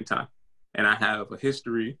any point in time. And I have a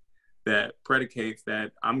history that predicates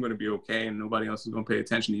that I'm going to be okay and nobody else is going to pay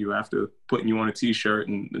attention to you after putting you on a t-shirt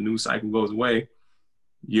and the news cycle goes away.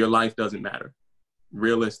 Your life doesn't matter,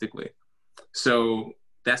 realistically. So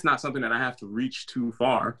that's not something that I have to reach too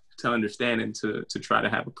far to understand and to try to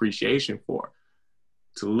have appreciation for.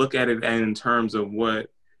 To look at it in terms of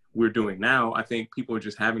what we're doing now, I think people are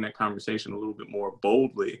just having that conversation a little bit more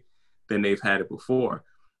boldly than they've had it before.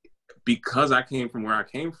 Because I came from where I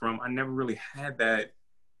came from, I never really had that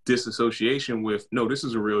disassociation with, no, this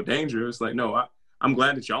is a real danger. It's like, no, I'm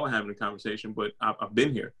glad that y'all are having a conversation, but I've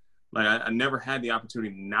been here. Like, I never had the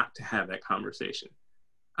opportunity not to have that conversation.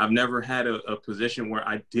 I've never had a position where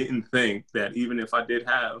I didn't think that even if I did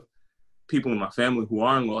have people in my family who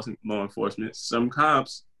are in law enforcement, some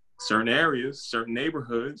cops, certain areas, certain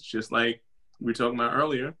neighborhoods, just like we were talking about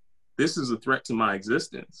earlier, this is a threat to my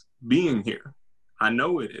existence, being here. I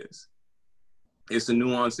know it is. It's a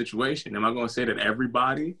nuanced situation. Am I going to say that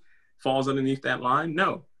everybody falls underneath that line?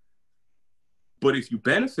 No. But if you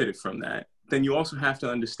benefited from that, then you also have to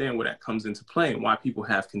understand where that comes into play and why people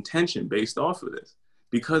have contention based off of this.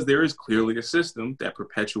 Because there is clearly a system that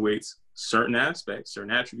perpetuates certain aspects,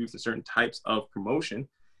 certain attributes, and certain types of promotion,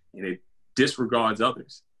 and it disregards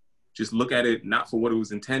others. Just look at it not for what it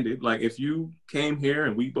was intended. Like, if you came here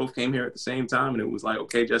and we both came here at the same time and it was like,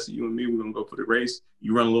 okay, Jessie, you and me, we're going to go for the race.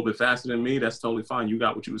 You run a little bit faster than me. That's totally fine. You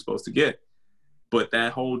got what you were supposed to get. But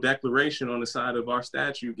that whole declaration on the side of our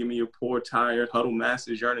statue, give me your poor, tired, huddled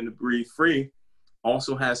masses yearning to breathe free,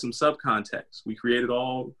 also has some subcontext. We created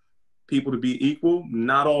all people to be equal.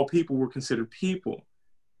 Not all people were considered people.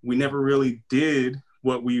 We never really did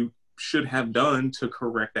what we should have done to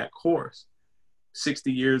correct that course.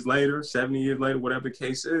 60 years later, 70 years later, whatever the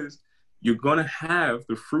case is, you're going to have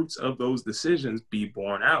the fruits of those decisions be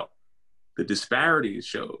borne out. The disparity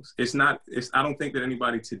shows. I don't think that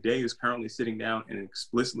anybody today is currently sitting down and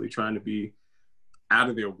explicitly trying to be out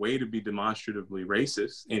of their way to be demonstratively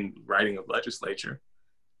racist in writing of legislature.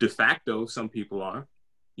 De facto, some people are,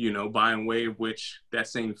 by and way of which that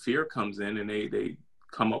same fear comes in and they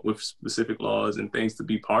come up with specific laws and things to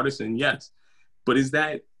be partisan, yes. But is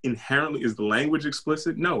that inherently, is the language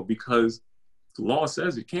explicit? No, because the law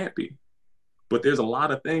says it can't be. But there's a lot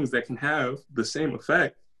of things that can have the same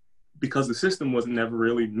effect because the system was never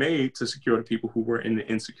really made to secure the people who were in the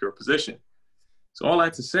insecure position. So all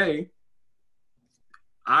that to say,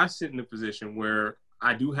 I sit in a position where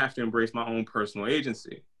I do have to embrace my own personal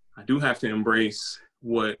agency. I do have to embrace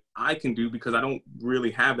what I can do because I don't really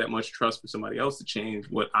have that much trust for somebody else to change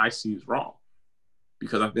what I see is wrong.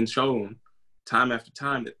 Because I've been shown time after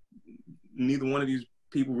time that neither one of these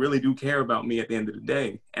people really do care about me at the end of the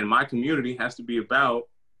day. And my community has to be about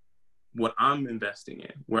what I'm investing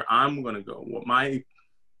in, where I'm going to go, what my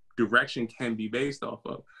direction can be based off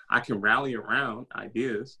of. I can rally around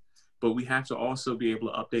ideas, but we have to also be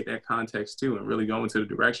able to update that context too and really go into the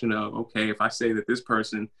direction of, okay, if I say that this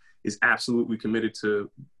person is absolutely committed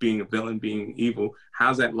to being a villain, being evil,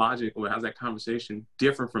 how's that logic or how's that conversation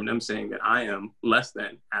different from them saying that I am less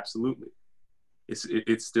than? Absolutely.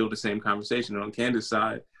 It's still the same conversation. And on Candace's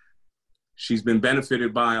side, she's been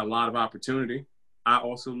benefited by a lot of opportunity. I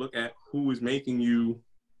also look at who is making you,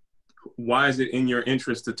 why is it in your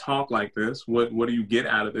interest to talk like this? What do you get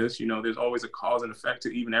out of this? You know, there's always a cause and effect to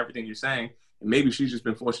even everything you're saying. And maybe she's just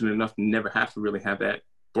been fortunate enough to never have to really have that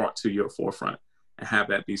brought to your forefront and have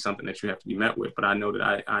that be something that you have to be met with. But I know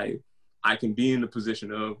that I can be in the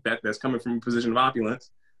position of that's coming from a position of opulence.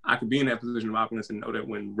 I could be in that position of opulence and know that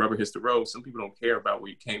when rubber hits the road, some people don't care about where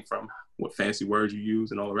you came from, what fancy words you use,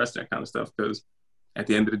 and all the rest of that kind of stuff. Because at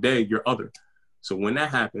the end of the day, you're other. So when that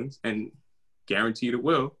happens, and guaranteed it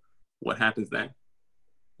will, what happens then?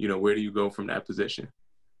 You know, where do you go from that position?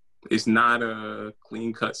 It's not a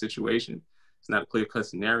clean-cut situation. It's not a clear-cut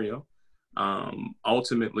scenario.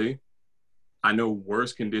 Ultimately, I know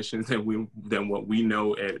worse conditions than what we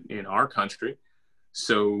know in our country.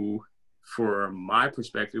 So for my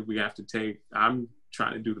perspective, I'm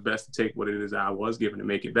trying to do the best to take what it is I was given and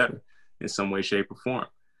make it better in some way, shape, or form.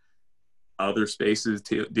 Other spaces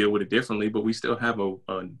deal with it differently, but we still have a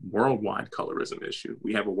worldwide colorism issue.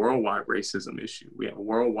 We have a worldwide racism issue. We have a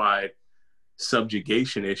worldwide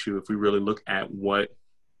subjugation issue if we really look at what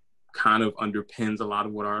kind of underpins a lot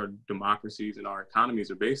of what our democracies and our economies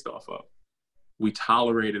are based off of. We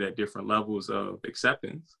tolerate it at different levels of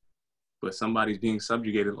acceptance, but somebody's being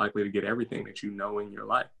subjugated likely to get everything that you know in your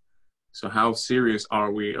life. So how serious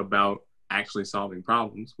are we about actually solving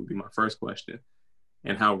problems would be my first question.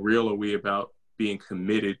 And how real are we about being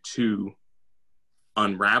committed to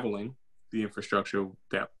unraveling the infrastructure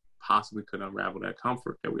that possibly could unravel that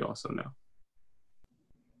comfort that we also know?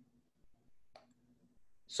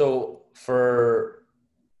 So for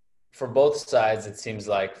both sides, it seems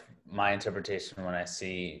like my interpretation when I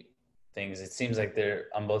see things, it seems like they're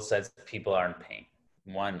on both sides, people are in pain.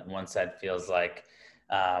 One side feels like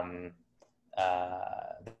they're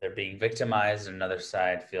being victimized. Another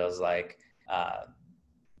side feels like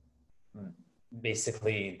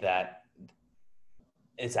basically that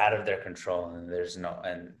it's out of their control and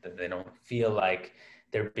and they don't feel like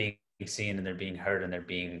they're being seen and they're being heard and they're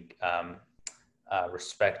being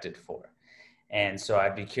respected for. And so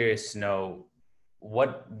I'd be curious to know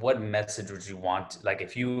what message would you want, like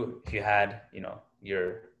if you had, you know,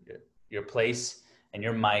 your place and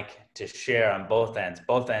your mic to share on both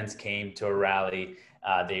ends came to a rally.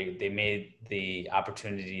 They made the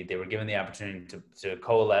opportunity, they were given the opportunity to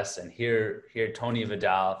coalesce and hear Tony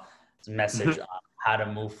Vidal's message on how to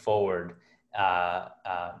move forward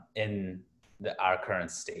in our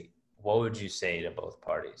current state. What would you say to both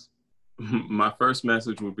parties? My first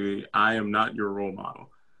message would be, I am not your role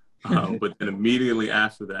model. But then immediately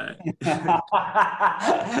after that,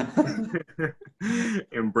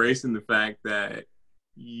 embracing the fact that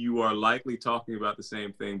you are likely talking about the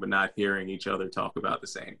same thing, but not hearing each other talk about the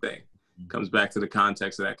same thing. Comes back to the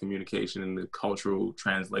context of that communication and the cultural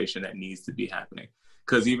translation that needs to be happening.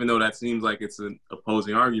 Because even though that seems like it's an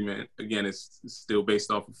opposing argument, again, it's still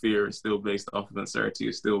based off of fear. It's still based off of uncertainty.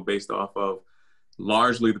 It's still based off of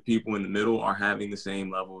largely the people in the middle are having the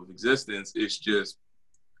same level of existence. It's just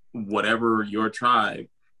whatever your tribe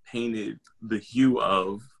painted the hue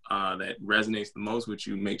of that resonates the most with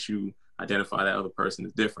you makes you identify that other person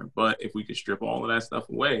is different. But if we could strip all of that stuff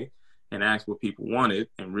away and ask what people wanted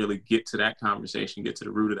and really get to that conversation, get to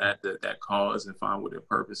the root of that cause and find what their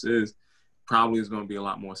purpose is, probably is going to be a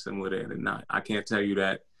lot more similar there than not. I can't tell you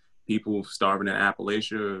that people starving in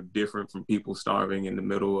Appalachia are different from people starving in the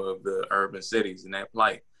middle of the urban cities, and that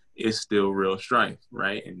plight is still real strife,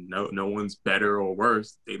 right? And no one's better or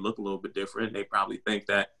worse. They look a little bit different. They probably think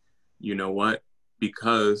that, you know what,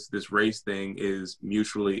 because this race thing is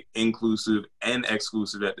mutually inclusive and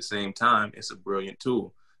exclusive at the same time, it's a brilliant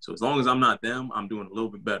tool. So as long as I'm not them, I'm doing a little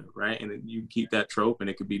bit better, right? And you keep that trope and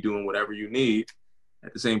it could be doing whatever you need.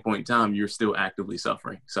 At the same point in time, you're still actively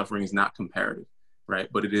suffering. Suffering is not comparative, right?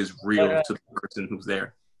 But it is real to the person who's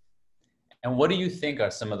there. And what do you think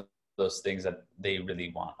are some of those things that they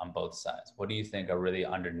really want on both sides? What do you think are really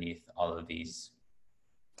underneath all of these?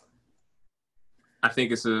 I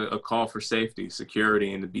think it's a call for safety,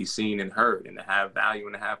 security, and to be seen and heard and to have value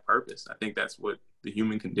and to have purpose. I think that's what the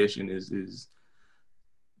human condition is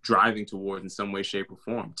driving towards in some way, shape, or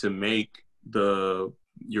form, to make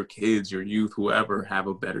your kids, your youth, whoever, have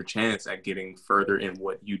a better chance at getting further in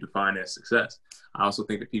what you define as success. I also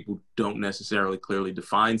think that people don't necessarily clearly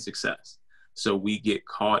define success. So we get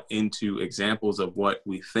caught into examples of what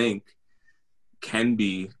we think can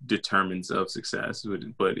be determinants of success,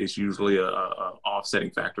 but it's usually a offsetting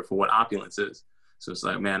factor for what opulence is. So it's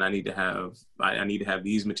like, man, I need to have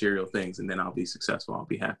these material things and then I'll be successful. I'll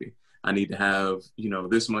be happy. I need to have,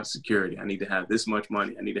 this much security. I need to have this much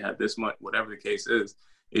money. I need to have this much, whatever the case is.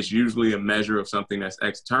 It's usually a measure of something that's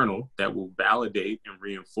external that will validate and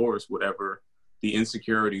reinforce whatever the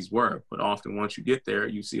insecurities were. But often once you get there,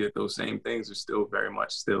 you see that those same things are still very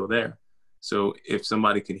much still there. So if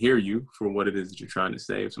somebody could hear you for what it is that you're trying to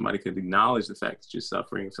say, if somebody could acknowledge the fact that you're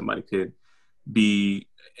suffering, if somebody could be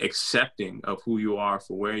accepting of who you are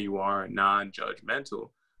for where you are and non-judgmental,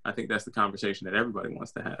 I think that's the conversation that everybody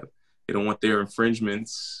wants to have. They don't want their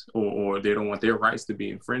infringements or they don't want their rights to be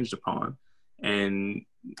infringed upon. And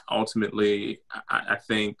ultimately, I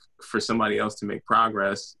think for somebody else to make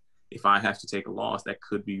progress, if I have to take a loss, that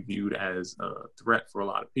could be viewed as a threat for a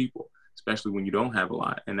lot of people, especially when you don't have a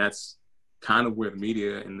lot. And that's kind of where the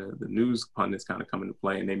media and the news pundits kind of come into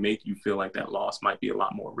play, and they make you feel like that loss might be a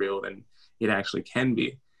lot more real than it actually can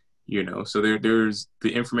be, you know? So there's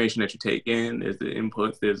the information that you take in, there's the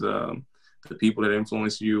inputs, there's the people that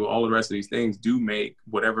influence you, all the rest of these things do make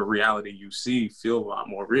whatever reality you see feel a lot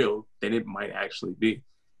more real than it might actually be.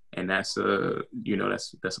 And that's you know,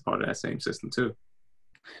 that's a part of that same system too.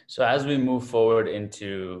 So as we move forward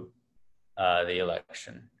into the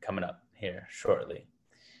election coming up here shortly,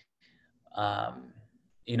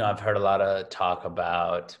 you know, I've heard a lot of talk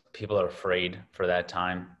about people are afraid for that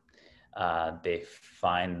time. They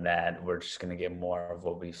find that we're just going to get more of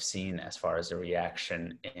what we've seen as far as a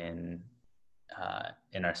reaction in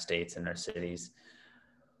our states and our cities.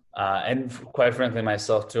 And quite frankly,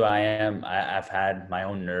 myself too, I've had my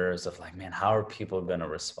own nerves of like, man, how are people going to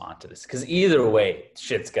respond to this? Because either way,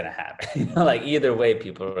 shit's going to happen. You know, like either way,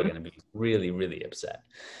 people are going to be really, really upset.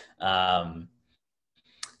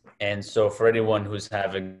 And so for anyone who's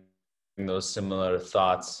having those similar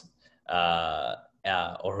thoughts,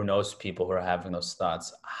 or who knows people who are having those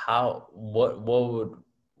thoughts, what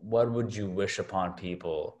would you wish upon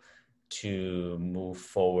people to move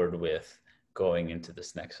forward with going into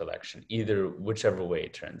this next election, whichever way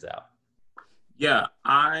it turns out? Yeah,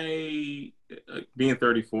 being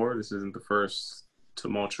 34, this isn't the first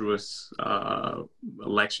tumultuous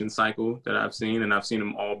election cycle that I've seen, and I've seen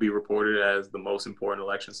them all be reported as the most important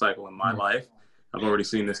election cycle in my life. I've already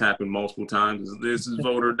seen this happen multiple times. This is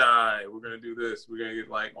vote or die. We're going to do this. We're going to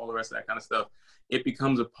get like all the rest of that kind of stuff. It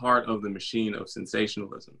becomes a part of the machine of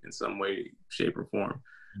sensationalism in some way, shape, or form.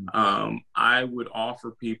 I would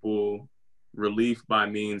offer people relief by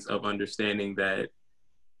means of understanding that,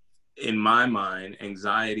 in my mind,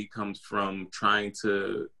 anxiety comes from trying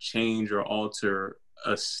to change or alter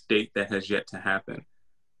a state that has yet to happen.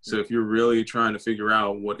 So if you're really trying to figure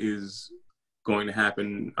out what is going to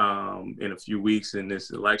happen in a few weeks in this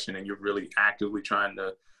election, and you're really actively trying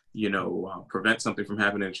to, you know, prevent something from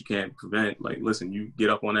happening that you can't prevent, like, listen, you get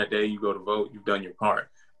up on that day, you go to vote, you've done your part.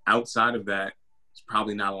 Outside of that, it's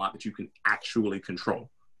probably not a lot that you can actually control,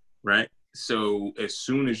 right? So as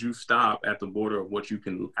soon as you stop at the border of what you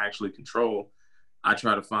can actually control, I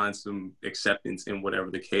try to find some acceptance in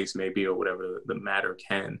whatever the case may be or whatever the matter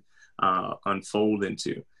can unfold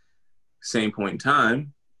into. Same point in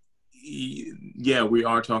time, yeah, we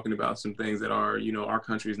are talking about some things that are, you know, our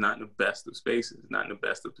country is not in the best of spaces, not in the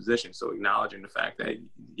best of positions. So acknowledging the fact that,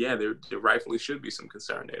 yeah, there rightfully should be some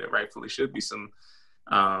concern there. There rightfully should be some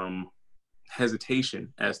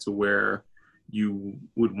hesitation as to where you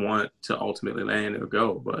would want to ultimately land or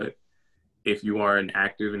go. But if you are an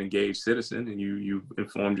active and engaged citizen and you've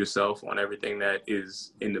informed yourself on everything that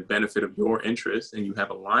is in the benefit of your interests and you have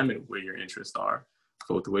alignment where your interests are,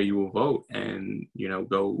 vote the way you will vote, and, you know,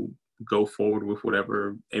 go forward with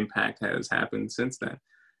whatever impact has happened since then.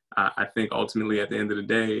 I think ultimately at the end of the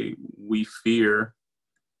day, we fear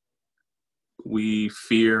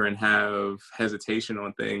and have hesitation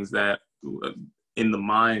on things that in the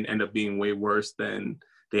mind end up being way worse than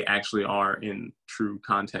they actually are in true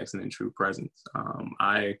context and in true presence.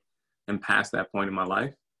 I am past that point in my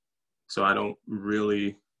life, so I don't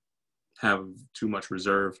really have too much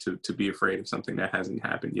reserve to be afraid of something that hasn't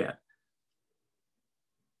happened yet.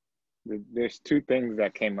 There's two things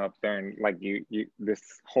that came up there, and like you this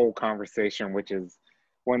whole conversation, which is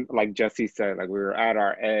one, like Jessie said, like we were at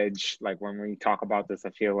our edge. Like when we talk about this, I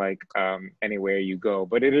feel like anywhere you go,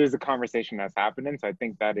 but it is a conversation that's happening. So I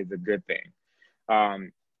think that is a good thing.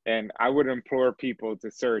 And I would implore people to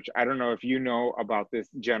search. I don't know if you know about this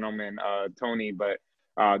gentleman, Tony, but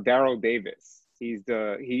Daryl Davis. He's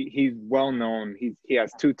well known. He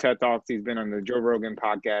has 2 TED Talks. He's been on the Joe Rogan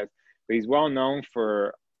podcast, but he's well known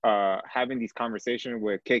for having these conversations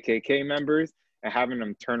with KKK members and having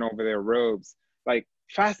them turn over their robes. Like,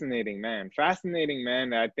 fascinating man.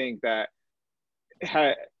 That I think that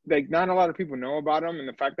like not a lot of people know about him, and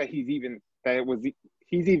the fact that he's even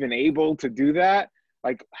able to do that,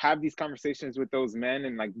 like have these conversations with those men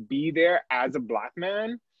and like be there as a Black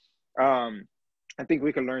man. I think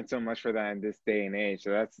we could learn so much for that in this day and age.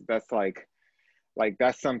 So that's like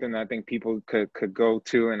that's something that I think people could go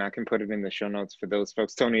to, and I can put it in the show notes for those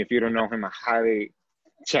folks. Tony, if you don't know him, I highly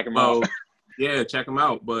check him out. Well, yeah, check him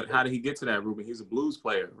out. But how did he get to that, Ruben? He's a blues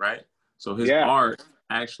player, right? So his Yeah, art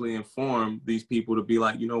actually informed these people to be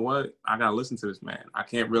like, you know what? I got to listen to this man. I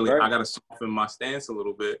right, got to soften my stance a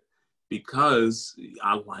little bit because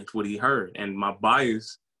I liked what he heard. And my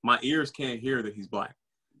bias, my ears can't hear that he's black.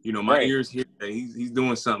 You know, my right. ears hear that he's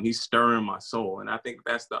doing something. He's stirring my soul. And I think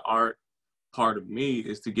that's the art part of me,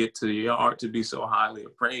 is to get to your art to be so highly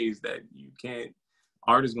appraised that you can't,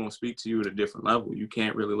 art is going to speak to you at a different level. You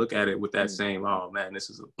can't really look at it with that same, oh man, this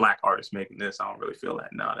is a black artist making this. I don't really feel that.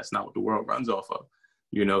 No, that's not what the world runs off of.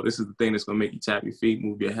 You know, this is the thing that's going to make you tap your feet,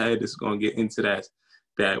 move your head. This is going to get into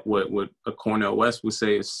that what a Cornel West would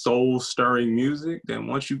say is soul stirring music. Then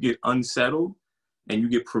once you get unsettled and you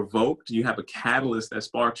get provoked, you have a catalyst that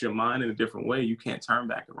sparks your mind in a different way. You can't turn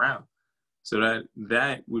back around. So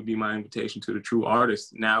that would be my invitation to the true artist.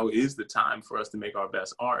 Now is the time for us to make our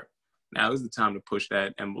best art. Now is the time to push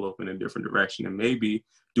that envelope in a different direction and maybe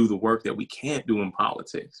do the work that we can't do in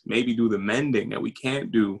politics. Maybe do the mending that we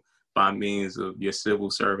can't do by means of your civil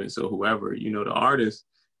servants or whoever. You know, the artist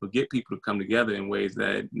will get people to come together in ways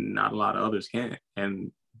that not a lot of others can.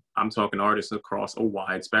 And I'm talking artists across a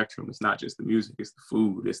wide spectrum. It's not just the music, it's the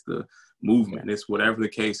food, it's the movement, it's whatever the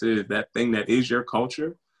case is. That thing that is your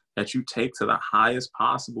culture, that you take to the highest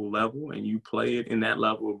possible level and you play it in that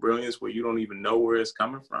level of brilliance where you don't even know where it's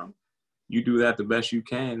coming from. You do that the best you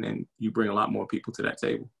can and you bring a lot more people to that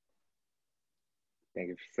table. Thank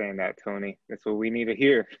you for saying that, Tony. That's what we need to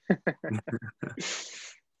hear.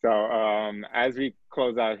 So as we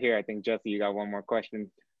close out here, I think Jessie, you got one more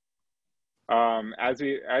question. As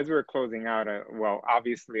we're closing out, well,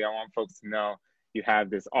 obviously I want folks to know you have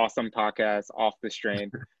this awesome podcast, Off the Strain.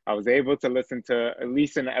 I was able to listen to at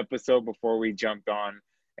least an episode before we jumped on,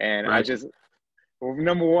 and Right. Well,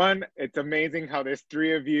 number one, it's amazing how there's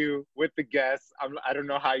three of you with the guests. I don't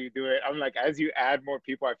know how you do it. I'm like, as you add more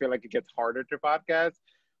people, I feel like it gets harder to podcast.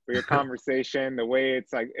 For your conversation, the way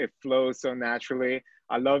it's like, it flows so naturally.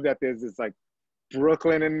 I love that there's this like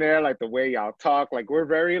Brooklyn in there, like the way y'all talk. Like we're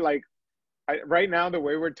very like, right now, the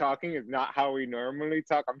way we're talking is not how we normally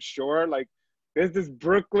talk. I'm sure like there's this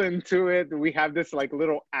Brooklyn to it. We have this like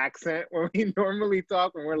little accent when we normally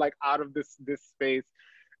talk when we're like out of this space.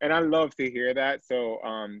 And I love to hear that. So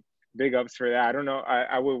big ups for that. I don't know.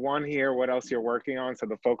 I would want to hear what else you're working on so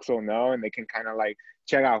the folks will know and they can kind of like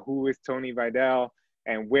check out who is Tony Vidal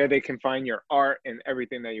and where they can find your art and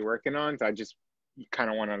everything that you're working on. So I just kind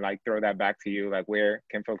of want to like throw that back to you. Like, where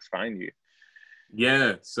can folks find you?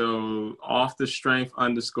 Yeah, so Off the Strength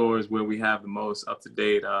 _ is where we have the most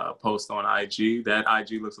up-to-date post on IG. That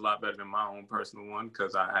IG looks a lot better than my own personal one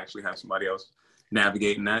because I actually have somebody else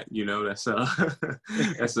navigating that. You know, that's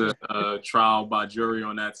that's a trial by jury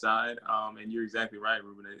on that side. And you're exactly right,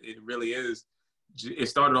 Ruben. It really is. It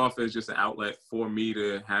started off as just an outlet for me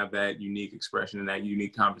to have that unique expression and that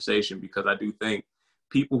unique conversation, because I do think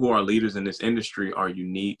people who are leaders in this industry are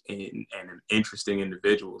unique and interesting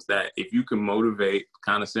individuals that if you can motivate,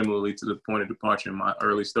 kind of similarly to the point of departure in my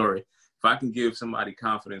early story, if I can give somebody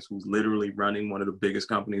confidence who's literally running one of the biggest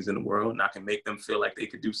companies in the world and I can make them feel like they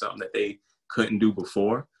could do something that they couldn't do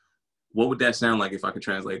before, what would that sound like if I could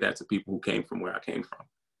translate that to people who came from where I came from?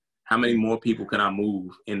 How many more people can I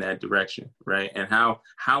move in that direction, right? And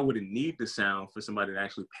how would it need to sound for somebody to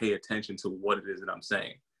actually pay attention to what it is that I'm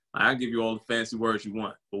saying? I give you all the fancy words you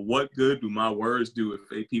want, but what good do my words do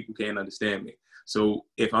if people can't understand me? So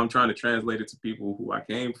if I'm trying to translate it to people who I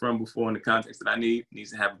came from before in the context that I need, it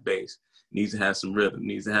needs to have a bass, needs to have some rhythm,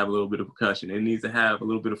 needs to have a little bit of percussion, it needs to have a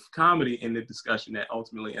little bit of comedy in the discussion that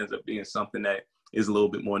ultimately ends up being something that is a little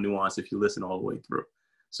bit more nuanced if you listen all the way through.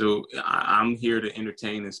 So I'm here to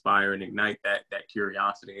entertain, inspire, and ignite that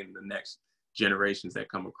curiosity in the next generations that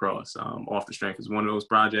come across. Off the Strength is one of those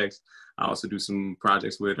projects. I also do some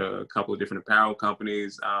projects with a couple of different apparel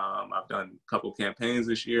companies. I've done a couple of campaigns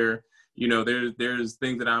this year. You know, there's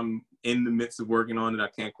things that I'm in the midst of working on that I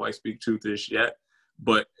can't quite speak to this yet,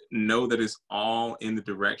 but know that it's all in the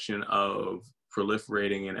direction of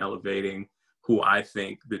proliferating and elevating who I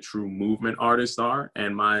think the true movement artists are.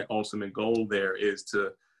 And my ultimate goal there is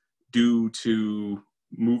to do to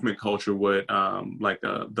movement culture what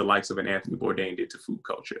the likes of an Anthony Bourdain did to food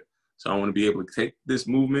culture. So I want to be able to take this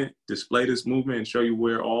movement, display this movement, and show you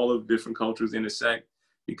where all of different cultures intersect,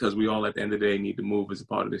 because we all at the end of the day need to move as a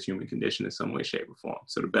part of this human condition in some way, shape, or form.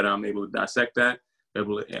 So the better I'm able to dissect that,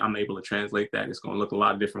 I'm able to translate that. It's going to look a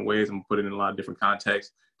lot of different ways. I'm going to put it in a lot of different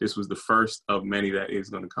contexts. This was the first of many that is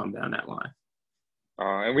going to come down that line.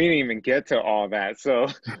 And we didn't even get to all that. So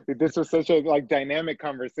this was such a like dynamic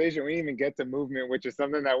conversation. We didn't even get to movement, which is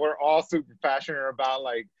something that we're all super passionate about.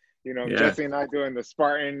 Like, you know, Yeah. Jessie and I doing the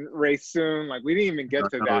Spartan race soon. Like we didn't even get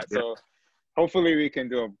to that. Yeah. So hopefully we can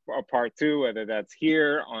do a part two, whether that's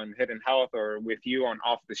here on Hidden Health or with you on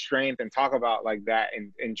Off the Strength, and talk about like that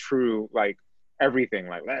in true, like everything.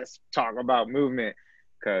 Like, let's talk about movement,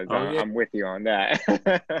 because Oh yeah, I'm with you on that.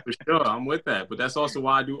 for sure. I'm with that. But that's also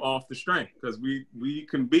why I do Off the Strength, because we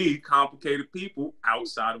can be complicated people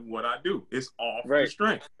outside of what I do. It's off the Right.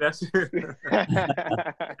 strength. That's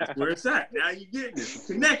that's where it's at. Now you getting it.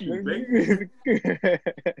 Connect you, baby.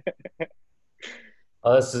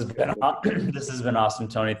 Well, this has been awesome,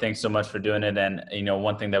 Tony. Thanks so much for doing it. And you know,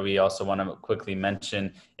 one thing that we also want to quickly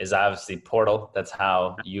mention is obviously Portal. That's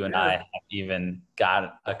how you and I have even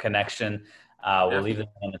got a connection. We'll leave it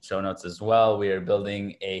in the show notes as well. We are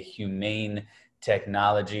building a humane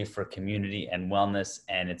technology for community and wellness,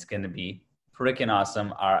 and it's going to be freaking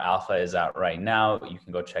awesome. Our alpha is out right now. You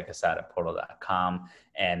can go check us out at portal.com,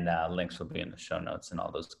 and links will be in the show notes and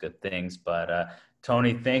all those good things. But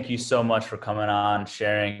Tony, thank you so much for coming on,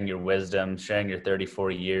 sharing your wisdom, sharing your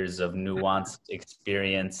 34 years of nuanced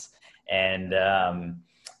experience. And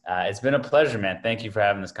it's been a pleasure, man. Thank you for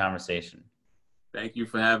having this conversation. Thank you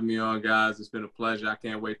for having me on, guys. It's been a pleasure. I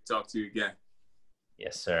can't wait to talk to you again.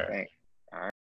 Yes, sir. Thanks.